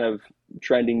 Jared's kind of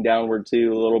trending downward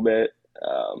too a little bit.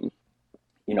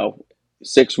 You know,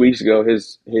 6 weeks ago,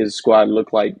 his squad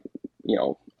looked like, you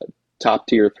know, a top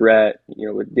tier threat. You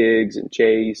know, with Diggs and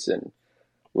Chase and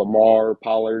Lamar.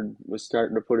 Pollard was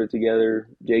starting to put it together.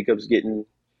 Jacobs getting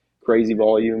crazy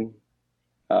volume.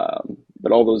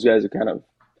 But all those guys are kind of,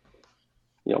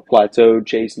 you know, plateaued.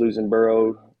 Chase losing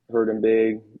Burrow hurt him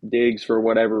big. Diggs, for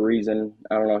whatever reason,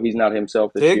 I don't know, he's not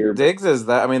himself this year. Diggs is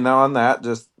that. I mean, on that,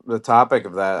 just the topic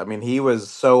of that. I mean, he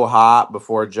was so hot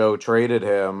before Joe traded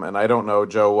him, and I don't know,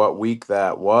 Joe, what week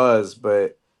that was,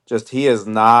 but just he has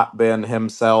not been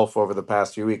himself over the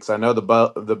past few weeks. I know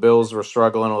the Bills were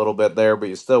struggling a little bit there, but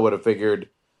you still would have figured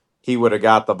he would have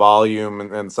got the volume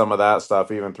and some of that stuff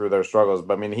even through their struggles.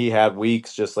 But I mean, he had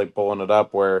weeks just like pulling it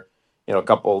up where, you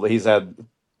know, he's had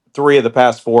 3 of the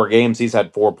past 4 games, he's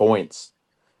had 4 points.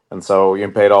 And so you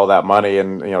paid all that money,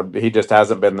 and you know he just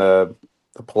hasn't been the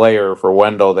player for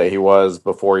Wendell that he was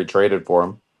before he traded for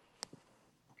him.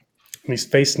 He's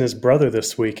facing his brother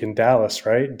this week in Dallas,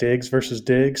 right? Diggs versus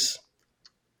Diggs.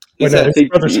 His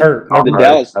brother's hurt.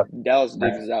 Dallas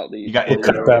Diggs is out. We'll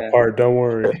cut that part. Don't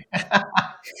worry.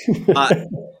 On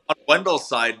Wendell's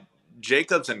side,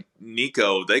 Jacobs and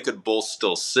Nico, they could both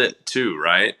still sit too,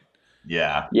 right?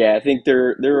 Yeah. Yeah, I think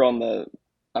they're on the.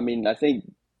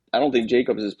 I don't think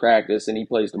Jacobs is practiced, and he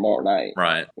plays tomorrow night.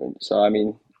 Right. So, I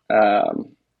mean,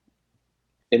 and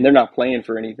they're not playing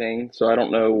for anything, so I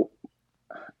don't know.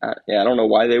 I don't know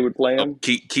why they would play him.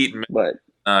 Keaton, but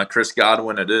Chris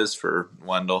Godwin it is for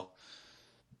Wendell.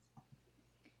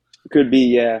 Could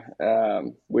be, yeah,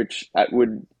 which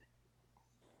would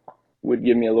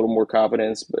give me a little more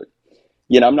confidence. But,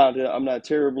 you know, I'm not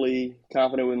terribly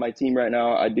confident with my team right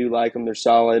now. I do like them. They're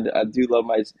solid. I do love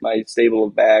my stable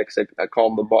of backs. I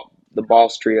call them the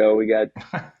boss trio. We got,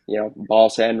 you know,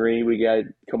 Boss Henry. We got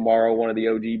Kamara, one of the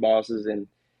OG bosses, and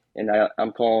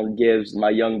I'm calling Gibbs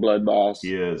my young blood boss.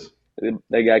 He is.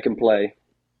 That guy can play.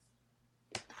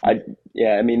 I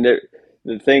mean,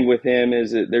 the thing with him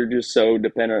is that they're just so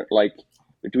dependent. Like,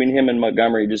 between him and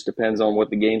Montgomery, it just depends on what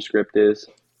the game script is,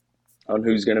 on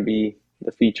who's going to be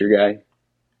the feature guy.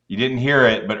 You didn't hear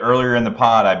it, but earlier in the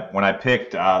pod, when I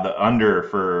picked the under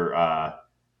for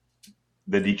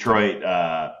the Detroit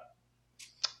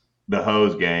the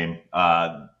Hose game,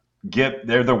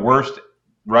 they're the worst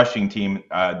rushing team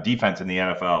defense in the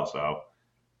NFL. So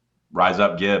rise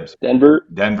up, Gibbs.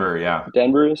 Denver, yeah.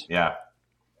 Denver is? Yeah.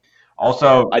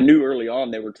 Also, I knew early on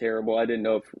they were terrible. I didn't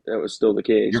know if that was still the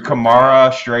case. Your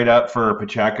Kamara straight up for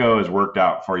Pacheco has worked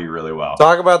out for you really well.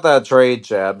 Talk about that trade,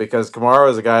 Chad, because Kamara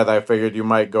is a guy that I figured you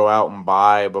might go out and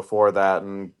buy before that,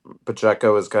 and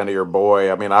Pacheco is kind of your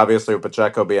boy. I mean, obviously with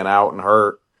Pacheco being out and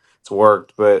hurt, it's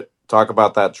worked, but talk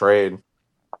about that trade.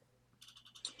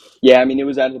 Yeah, I mean, it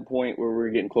was at the point where we were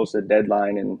getting close to the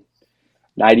deadline, and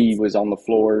 90 was on the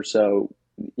floor, so,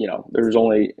 you know, there was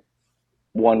only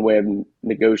one way of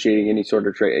negotiating any sort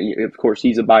of trade. Of course,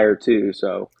 he's a buyer too.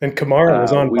 So, and Kamara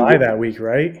was on bye that week,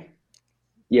 right?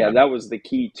 Yeah, that was the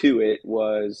key to it.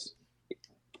 Was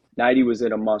 90 was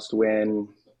in a must-win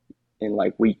in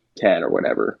like week 10 or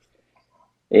whatever,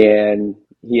 and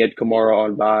he had Kamara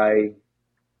on bye.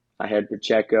 I had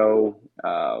Pacheco,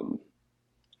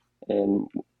 and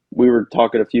we were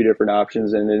talking a few different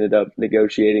options and ended up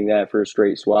negotiating that for a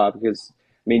straight swap because,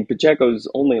 I mean, Pacheco's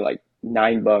only like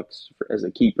 $9 as a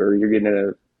keeper. You're getting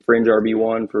a fringe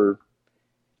RB1 for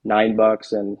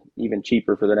 $9 and even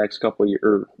cheaper for the next couple of years,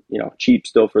 or cheap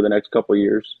still for the next couple of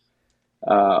years.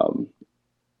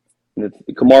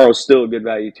 Kamaro's still a good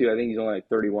value too. I think he's only like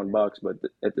 $31, but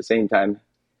at the same time,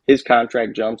 his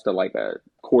contract jumps to like a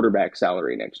quarterback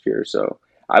salary next year. So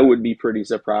I would be pretty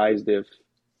surprised if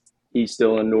he's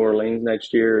still in New Orleans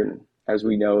next year. And as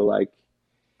we know, like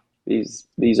these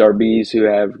RBs who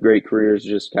have great careers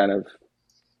just kind of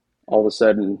all of a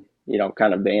sudden,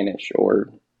 kind of vanish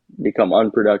or become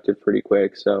unproductive pretty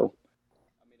quick. So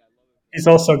he's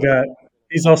also got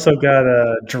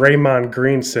a Draymond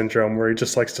Green syndrome where he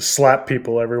just likes to slap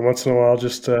people every once in a while,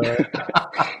 just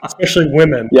especially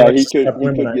women. Yeah, he could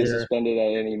get suspended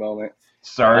at any moment.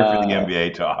 Sorry for the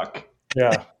NBA talk.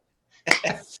 Yeah.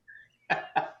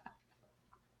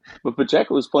 But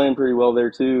Pacheco was playing pretty well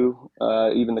there too,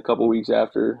 even the couple weeks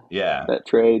after that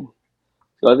trade.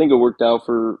 So I think it worked out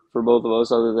for both of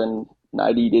us, other than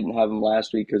Naidi didn't have him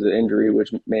last week because of injury,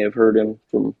 which may have hurt him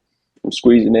from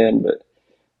squeezing in. But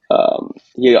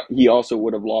he also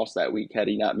would have lost that week had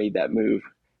he not made that move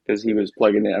because he was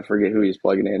plugging in. I forget who he was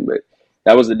plugging in, but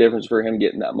that was the difference for him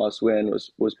getting that must win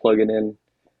was plugging in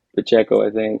Pacheco, I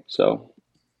think. So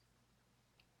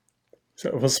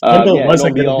Wendell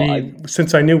wasn't going to be.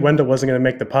 Since I knew Wendell wasn't going to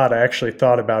make the pot, I actually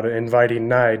thought about it, inviting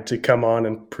Nide to come on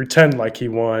and pretend like he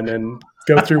won and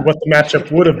go through what the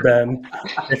matchup would have been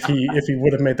if he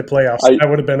would have made the playoffs. That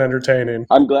would have been entertaining.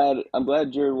 I'm glad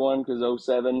Jared won because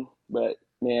 07, but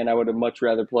man, I would have much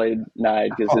rather played Nide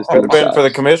because his team Could have been sucks. for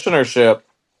the commissionership,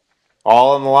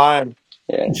 all on the line.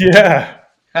 Yeah.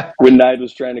 When Nide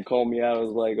was trying to call me out, I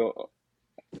was like, oh.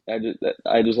 I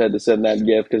just had to send that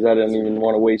gift because I didn't even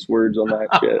want to waste words on that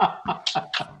shit.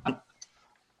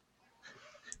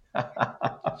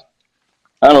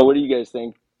 I don't know. What do you guys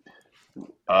think?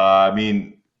 I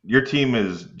mean, your team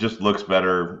just looks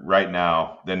better right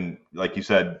now than, like you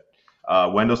said,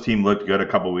 Wendell's team looked good a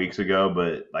couple weeks ago,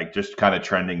 but like just kind of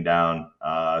trending down.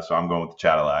 So I'm going with the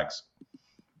Cadillacs.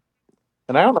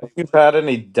 And I don't know if you've had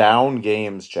any down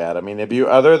games, Chad. I mean,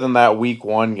 other than that week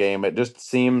 1 game, it just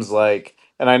seems like,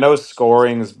 and I know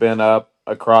scoring's been up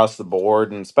across the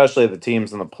board, and especially the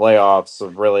teams in the playoffs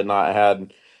have really not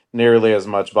had nearly as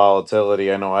much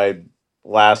volatility. I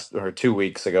know 2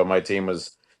 weeks ago, my team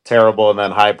was terrible, and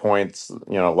then high points,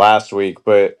 last week,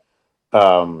 but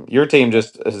your team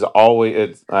just has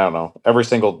always, I don't know, every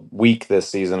single week this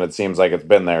season, it seems like it's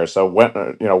been there. So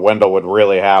Wendell would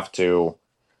really have to,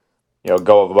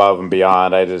 go above and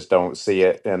beyond. I just don't see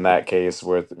it in that case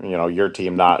with, your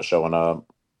team not showing up.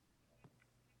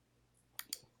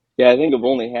 Yeah, I think I've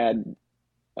only had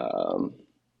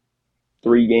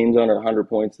 3 games under 100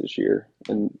 points this year,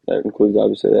 and that includes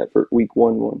obviously that for week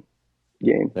 1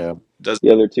 game. Yeah.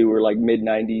 The other 2 were like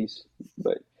mid-90s,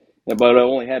 but I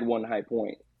only had 1 high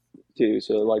point too,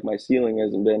 so like my ceiling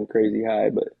hasn't been crazy high,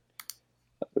 but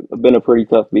I've been a pretty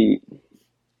tough beat.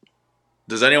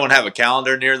 Does anyone have a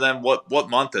calendar near them? What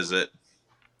month is it?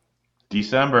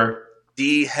 December.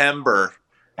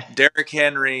 Derrick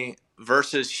Henry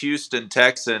versus Houston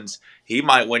Texans. He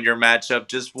might win your matchup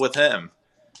just with him.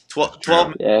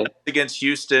 12 minutes against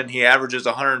Houston. He averages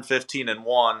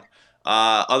 115-1.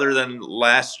 Other than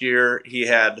last year, he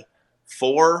had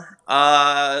 4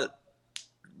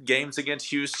 games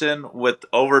against Houston with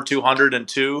over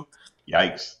 202.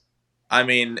 Yikes. I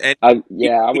mean, I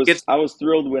was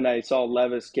thrilled when I saw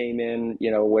Levis came in,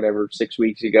 6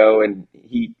 weeks ago, and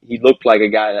he looked like a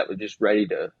guy that was just ready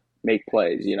to make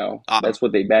plays. That's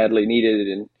what they badly needed,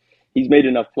 and he's made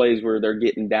enough plays where they're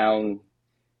getting down.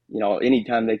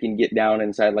 Anytime they can get down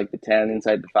inside like the 10,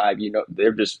 inside the 5,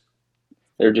 they're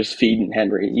just feeding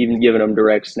Henry, even giving him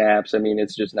direct snaps. I mean,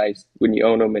 it's just nice when you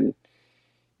own him and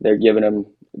they're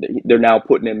now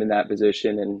putting him in that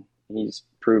position, and he's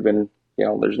proven.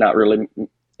 There's not really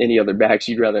any other backs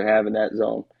you'd rather have in that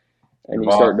zone. And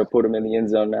he's starting to put him in the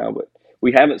end zone now. But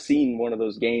we haven't seen one of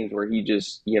those games where he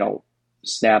just,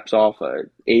 snaps off a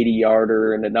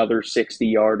 80-yarder and another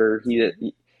 60-yarder.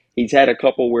 He's had a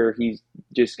couple where he's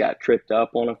just got tripped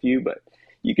up on a few, but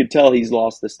you could tell he's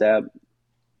lost the step.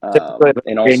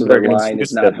 And also their line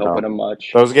is not helping him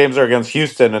much. Those games are against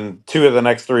Houston, and 2 of the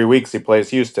next 3 weeks he plays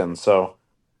Houston. So,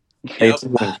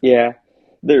 yeah.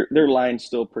 Their line's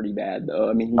still pretty bad, though.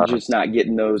 I mean, he's just not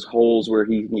getting those holes where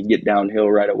he can get downhill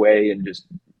right away and just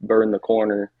burn the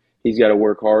corner. He's got to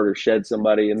work hard or shed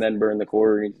somebody and then burn the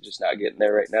corner. He's just not getting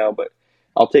there right now. But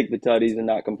I'll take the tutties and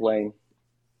not complain.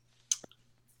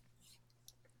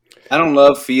 I don't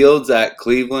love Fields at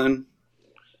Cleveland.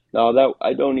 No, that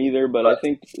I don't either. But I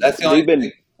think that's the only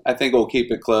thing. I think we'll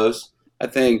keep it close. I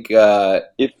think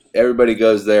if everybody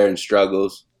goes there and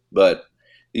struggles, but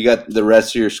you got the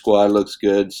rest of your squad looks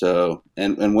good. So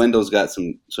and Wendell's got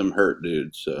some hurt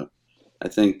dudes. So I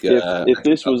think if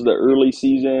this was the early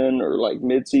season or like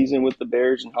mid season with the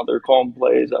Bears and how they're calling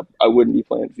plays, I wouldn't be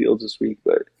playing Fields this week.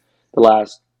 But the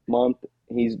last month,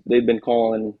 they've been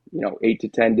calling 8 to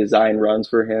 10 design runs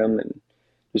for him and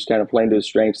just kind of playing to his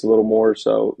strengths a little more.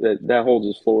 So that holds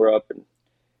his floor up, and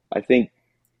I think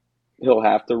he'll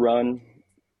have to run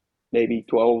maybe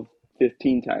 12,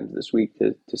 15 times this week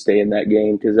to stay in that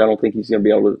game, because I don't think he's going to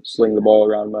be able to sling the ball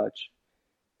around much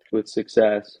with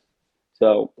success.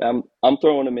 So I'm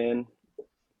throwing him in.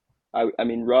 I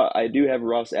mean, I do have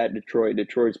Russ at Detroit.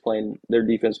 Detroit's playing, their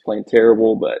defense playing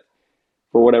terrible, but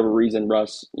for whatever reason,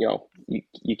 Russ,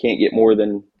 you can't get more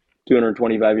than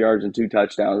 225 yards and 2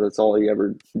 touchdowns. That's all he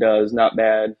ever does. Not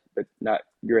bad, but not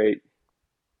great.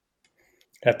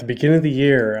 At the beginning of the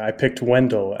year, I picked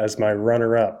Wendell as my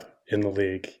runner-up in the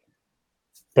league,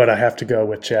 but I have to go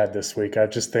with Chad this week. I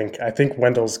think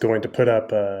Wendell's going to put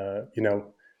up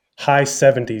high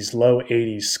 70s, low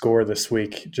 80s score this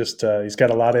week. Just he's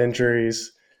got a lot of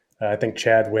injuries. I think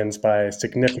Chad wins by a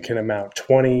significant amount,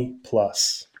 20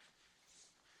 plus.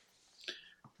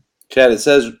 Chad, it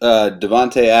says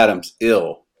Devontae Adams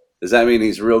ill. Does that mean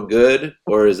he's real good,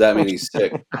 or does that mean he's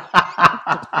sick?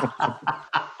 I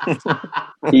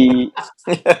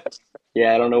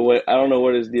don't know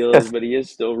what his deal is, but he is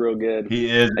still real good. He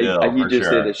is ill, he for just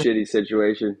sure. hit a shitty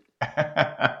situation.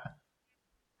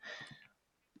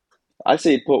 I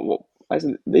say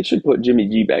they should put Jimmy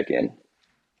G back in.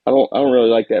 I don't really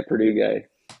like that Purdue guy.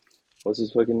 What's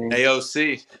his fucking name?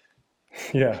 AOC.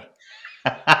 Yeah.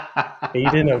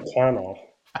 Aiden O'Connell.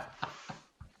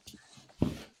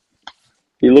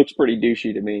 He looks pretty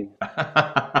douchey to me.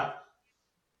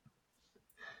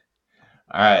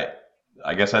 All right.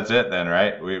 I guess that's it then,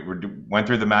 right? We went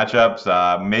through the matchups.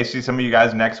 May see some of you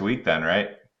guys next week then, right?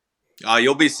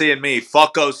 You'll be seeing me.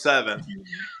 Fuck 07.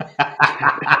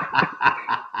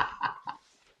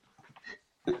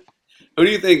 Who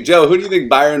do you think, Joe? Who do you think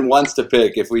Byron wants to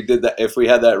pick if we did that? If we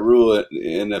had that rule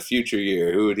in a future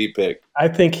year, who would he pick? I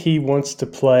think he wants to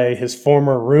play his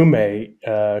former roommate,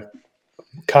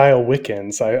 Kyle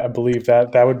Wickens. I believe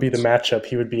that would be the matchup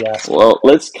he would be asking. Well,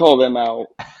 let's call them out.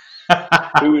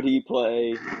 Who would he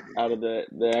play out of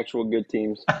the actual good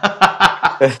teams?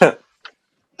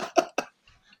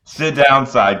 Sit down,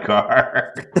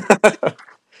 sidecar.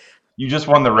 You just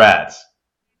won the Rats.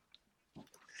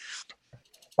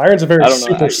 Byron's a very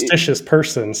superstitious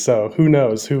person, so who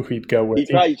knows who he'd go with. He'd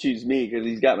probably choose me because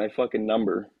he's got my fucking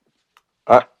number.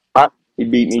 I He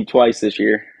beat me twice this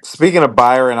year. Speaking of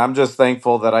Byron, I'm just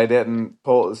thankful that I didn't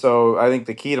pull. So I think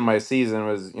the key to my season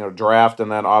was, draft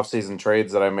and then off-season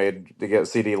trades that I made to get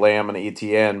CD Lamb and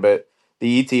ETN. But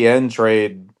the ETN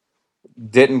trade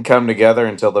didn't come together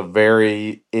until the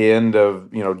very end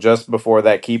of, just before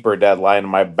that keeper deadline.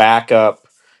 My backup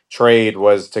trade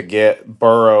was to get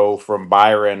Burrow from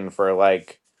Byron for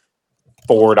like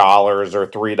 $4 or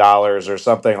 $3 or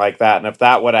something like that. And if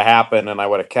that would have happened and I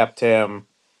would have kept him,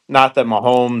 not that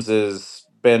Mahomes has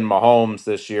been Mahomes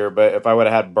this year, but if I would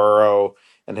have had Burrow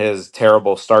and his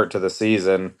terrible start to the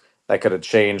season, that could have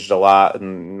changed a lot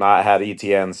and not had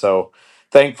ETN. So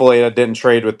thankfully I didn't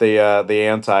trade with the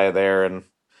anti there, and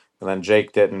then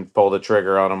Jake didn't pull the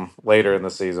trigger on him later in the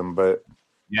season. But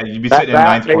yeah, you'd be sitting in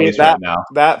ninth place right now.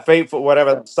 That fateful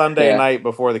Sunday night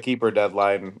before the keeper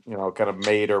deadline, kind of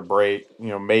made or break,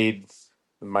 made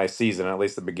my season, at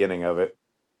least the beginning of it.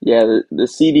 Yeah, the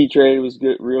CD trade was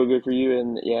good, real good for you,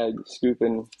 and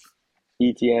scooping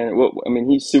ETN. Well, I mean,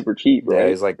 he's super cheap, right? Yeah,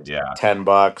 he's like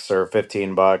 $10 or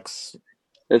 $15.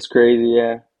 That's crazy.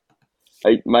 Yeah,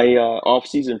 my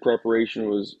off-season preparation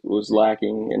was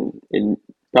lacking, and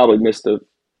probably missed a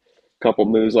couple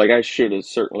moves. Like I should have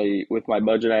certainly, with my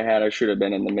budget I had, I should have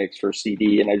been in the mix for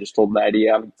CD, and I just told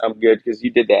Maddie I'm good because you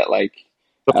did that like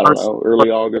I don't know, early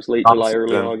August, late July,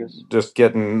 early August. Just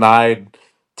getting denied,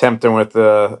 tempting with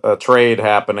a trade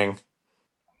happening.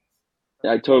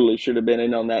 I totally should have been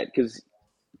in on that because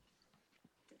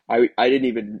I didn't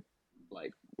even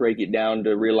like break it down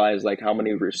to realize like how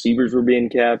many receivers were being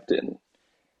kept, and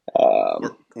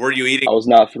were you eating? I was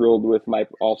not thrilled with my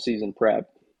off-season prep.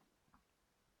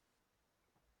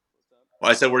 Well,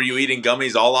 I said, were you eating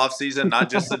gummies all off season, not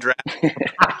just the draft?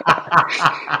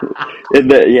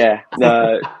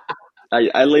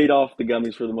 I laid off the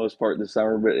gummies for the most part this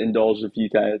summer, but indulged a few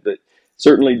times. But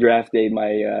certainly draft day,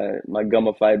 my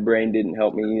gummified brain didn't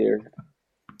help me either.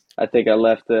 I think I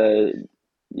left $12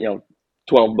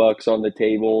 on the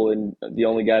table, and the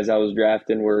only guys I was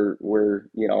drafting were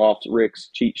off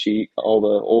Rick's cheat sheet, all the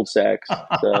old sacks.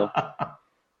 So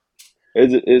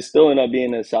It still ended up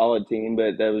being a solid team,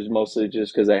 but that was mostly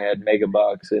just because I had mega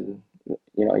bucks, and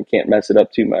you can't mess it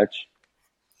up too much.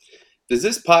 Does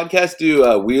this podcast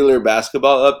do Wheeler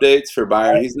basketball updates for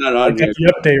Byron? He's not I on got here.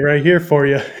 the update right here for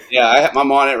you. Yeah,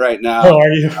 I'm on it right now. Oh,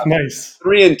 are you? Nice.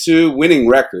 3-2 winning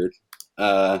record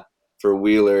for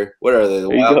Wheeler. What are they? The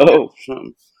There you Wildcats go. or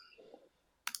something?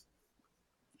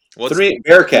 What's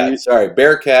Bearcats. Sorry,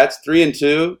 Bearcats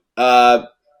 3-2.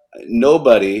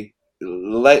 Nobody.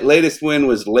 Latest win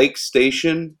was Lake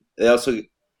Station. They also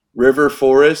River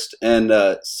Forest and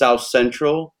South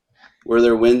Central were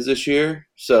their wins this year.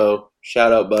 So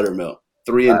shout out Buttermilk.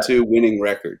 3-2 winning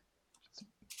record.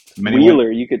 Wheeler,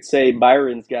 you could say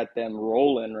Byron's got them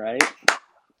rolling, right?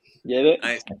 Get it?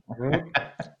 Nice.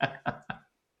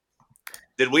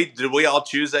 Did we all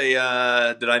choose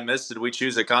a? Did I miss? Did we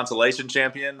choose a consolation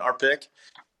champion? Our pick?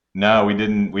 No, we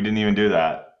didn't. We didn't even do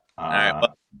that. All right,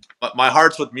 but my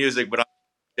heart's with music, but I'm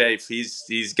Chafe.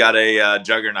 He's got a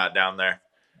juggernaut down there.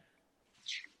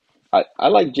 I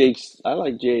like Jake's. I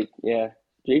like Jake. Yeah,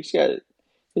 Jake's got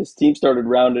his team started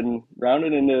rounding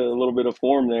into a little bit of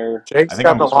form there. Jake's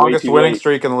got the longest winning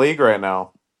streak in the league right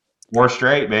now. 4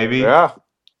 straight, baby. Yeah,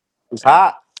 he's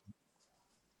hot.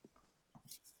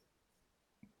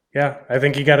 Yeah, I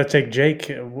think you got to take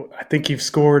Jake. I think you've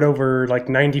scored over like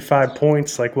 95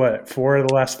 points, like what, 4 of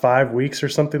the last 5 weeks or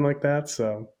something like that.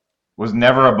 So was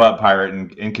never a butt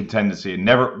pirate in contendency.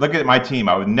 Never look at my team.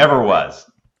 I never was.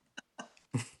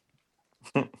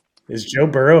 Is Joe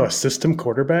Burrow a system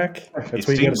quarterback? That's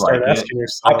what you got to start asking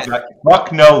yourself.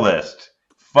 Fuck no list.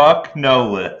 Fuck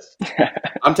no list.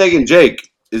 I'm taking Jake.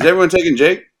 Is everyone taking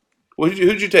Jake? Who'd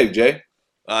you take, Jay?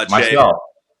 Myself.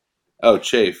 Oh,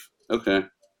 Chafe. Okay.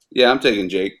 Yeah, I'm taking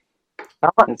Jake.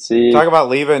 Let's see. Talk about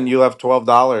leaving. You left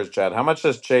 $12, Chad. How much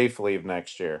does Chafe leave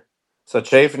next year? So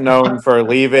Chafe known for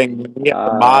leaving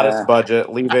a modest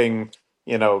budget, leaving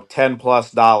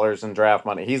 $10+ in draft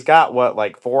money. He's got what,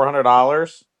 like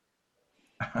 $400?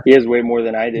 He has way more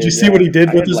than I did. Did you see what he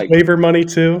did with his waiver money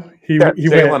too? He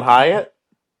Jalen Hyatt.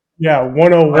 Yeah,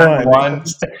 101.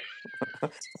 Spent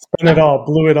it all,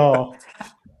 blew it all.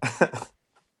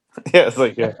 Yeah, it's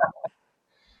like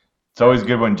It's always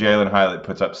good when Jalen Hyatt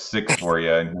puts up 6 for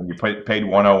you, and when you paid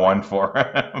 101 for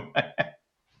him.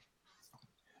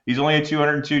 He's only a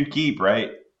 202 keep,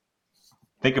 right?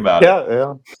 Think about it.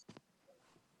 Yeah.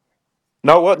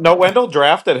 No, Wendell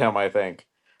drafted him. I think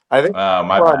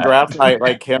on draft night,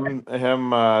 like him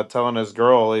telling his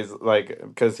girl, he's like,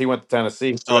 because he went to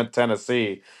Tennessee. He went to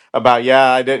Tennessee about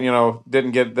I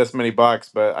didn't get this many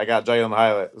bucks, but I got Jalen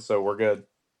Hyatt, so we're good.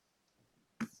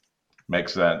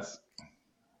 Makes sense.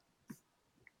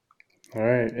 All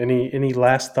right. Any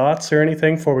last thoughts or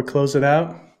anything before we close it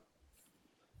out?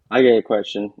 I got a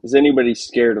question. Is anybody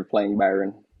scared of playing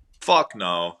Byron? Fuck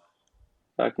no.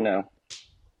 Fuck no.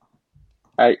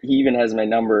 He even has my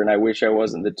number, and I wish I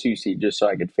wasn't the 2 seed just so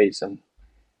I could face him.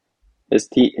 His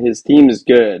team is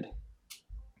good,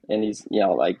 and he's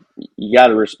you got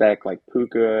to respect like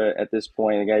Puka at this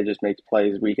point. The guy just makes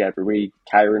plays week after week.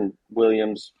 Kyron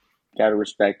Williams, got to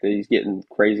respect it. He's getting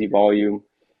crazy volume.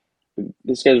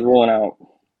 This guy's rolling out.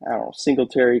 I don't know,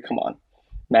 Singletary. Come on,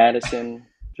 Madison,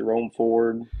 Jerome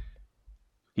Ford.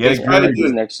 Yeah,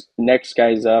 these next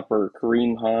guys up are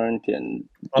Kareem Hunt and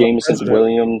Jameson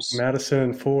Williams, Madison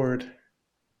and Ford.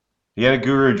 He had a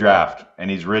guru draft,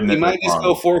 and he's ridden it. He might just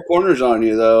go 4 corners on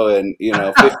you though, and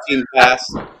 15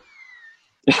 pass,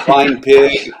 flying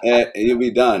pig, and you'll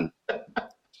be done.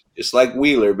 Just like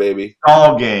Wheeler, baby.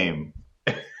 All game.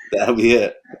 That'll be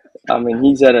it. I mean,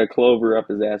 he's had a clover up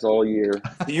his ass all year.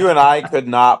 You and I could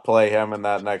not play him in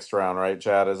that next round, right,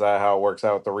 Chad? Is that how it works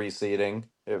out with the reseeding?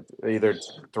 If either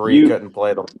 3 couldn't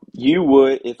play them. You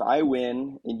would if I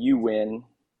win and you win.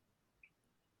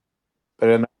 But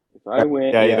if I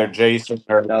win, either Jason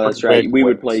or no, that's right. We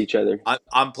would play each other.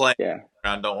 I'm playing. Yeah,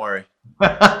 around. Don't worry. So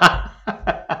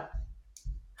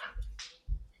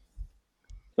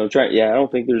try. Yeah, I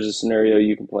don't think there's a scenario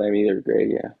you can play him either,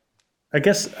 Greg. Yeah. I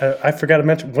guess I forgot to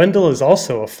mention Wendell is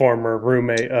also a former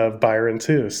roommate of Byron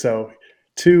too. So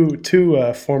two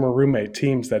former roommate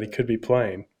teams that he could be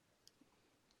playing.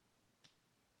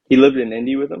 He lived in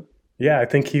Indy with him? Yeah, I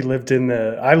think he lived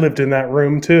I lived in that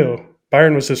room too.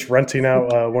 Byron was just renting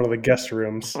out one of the guest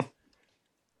rooms.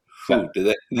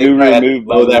 Guru move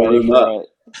blow that room up.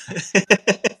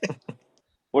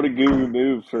 What a guru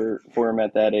move for him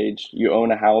at that age. You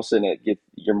own a house and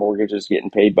your mortgage is getting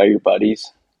paid by your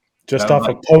buddies. Just off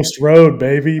of Post Road,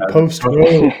 baby. Post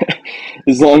Road.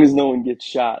 As long as no one gets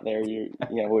shot there,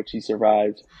 which he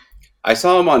survived. I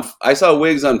saw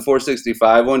Wiggs on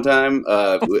 465 one time.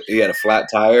 He had a flat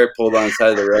tire pulled on the side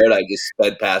of the road. I just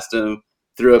sped past him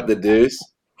threw up the deuce.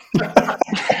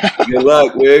 Good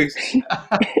luck, Wiggs.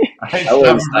 I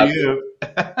wouldn't stop you.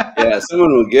 Yeah,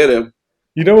 someone will get him.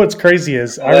 You know what's crazy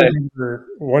is I remember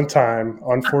one time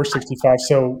on 465.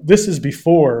 So this is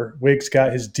before Wiggs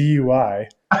got his DUI,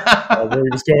 where he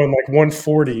was going like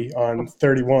 140 on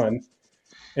 31.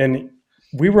 And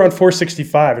we were on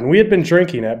 465, and we had been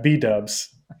drinking at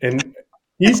B-Dubs. And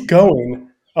he's going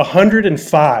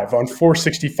 105 on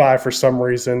 465 for some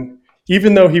reason,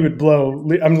 even though he would blow.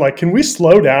 I'm like, can we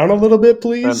slow down a little bit,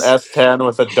 please? An S10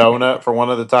 with a donut for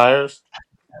one of the tires.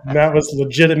 And that was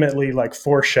legitimately like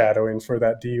foreshadowing for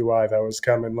that DUI that was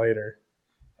coming later.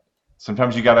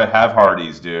 Sometimes you got to have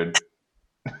Hardee's, dude.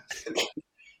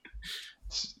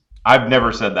 I've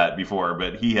never said that before,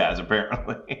 but he has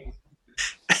apparently.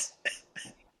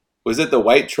 Was it the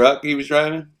white truck he was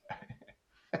driving?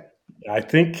 I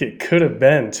think it could have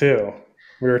been, too.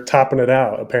 We were topping it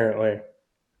out, apparently.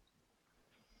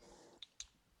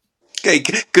 Okay,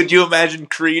 could you imagine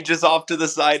Creed just off to the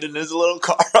side in his little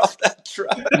car off that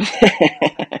truck?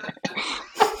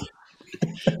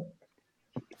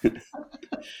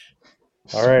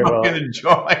 All right, well. Fucking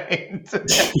joint.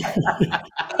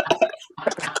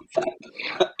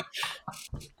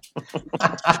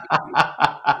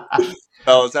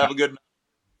 Oh, let's have a good night.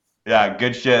 Yeah,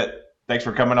 good shit. Thanks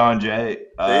for coming on, Jay.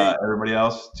 Everybody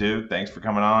else, too, thanks for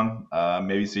coming on.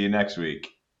 Maybe see you next week.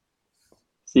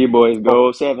 See you, boys.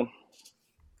 Go 7.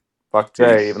 Fuck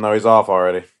Jay, even though he's off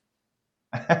already.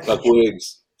 Fuck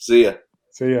Wiggs. See ya.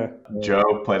 See ya.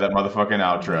 Joe, play that motherfucking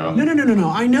outro. No.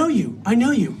 I know you.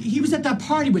 He was at that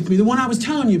party with me, the one I was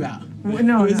telling you about.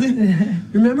 No, is it?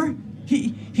 Remember?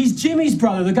 He's Jimmy's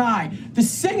brother, the guy, the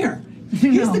singer.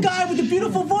 He's the guy with the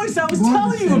beautiful voice I was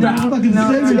telling you about.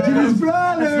 Jimmy's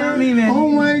brother. That's not me, man. Oh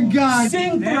my God.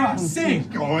 Sing for us,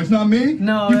 sing. Oh, it's not me?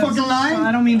 No. You fucking lying?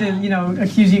 I don't mean to,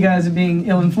 accuse you guys of being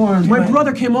ill-informed. My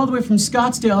brother came all the way from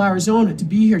Scottsdale, Arizona to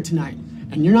be here tonight.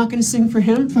 And you're not going to sing for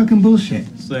him? Fucking bullshit.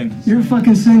 Sing. You're a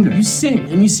fucking singer. You sing,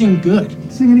 and you sing good.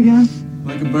 Sing it again.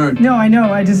 Like a bird. No, I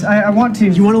know. I want to.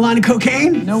 You want a line of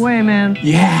cocaine? No way, man.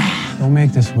 Yeah. Don't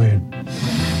make this weird.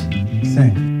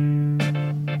 Sing.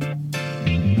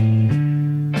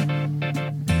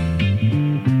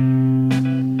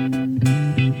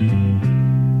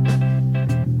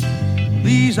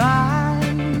 These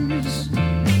eyes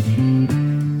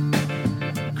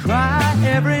cry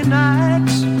every night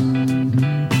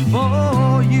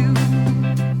for you.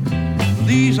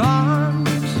 These arms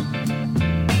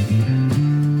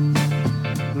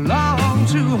long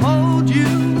to hold you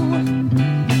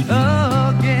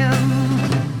again.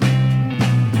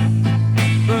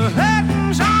 The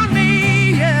curtains on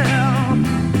me, yeah,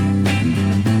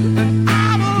 and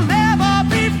I will never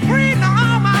be free,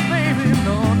 no, my baby,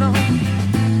 no.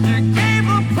 You gave a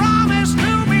promise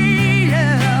to me,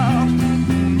 yeah,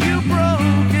 you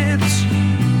broke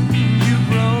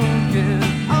it,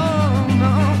 oh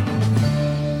no.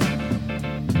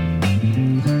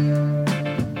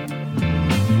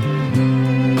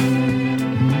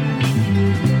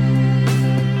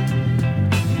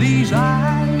 These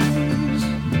eyes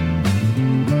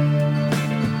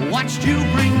watched you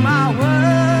bring my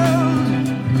world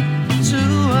to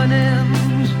an end.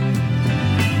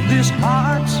 This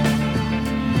heart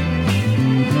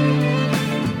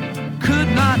could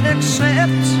not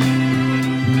accept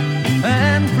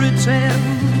and pretend.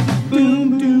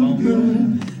 Boom, boom,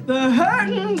 boom. The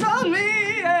hurting's on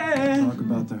me, yeah. Talk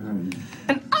about the hurting.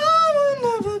 And I will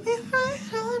never be free,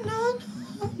 no.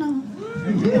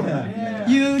 Yeah.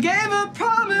 You gave a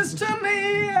promise to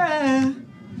me, yeah,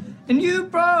 and you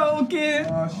broke it.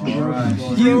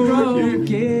 You broke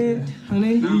it,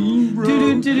 honey.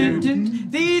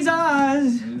 These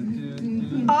eyes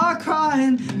are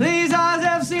crying. These eyes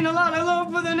have seen a lot of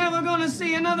love, but they're never gonna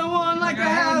see another one like I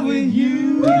have with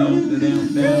you.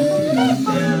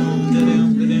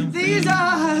 These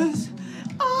eyes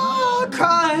are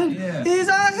crying. These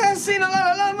eyes have seen a lot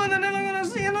of love, but they're never gonna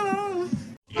see another one.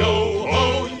 Yo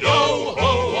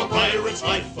ho, a pirate's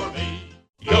life for me.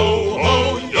 Yo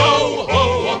ho,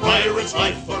 a pirate's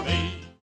life for me.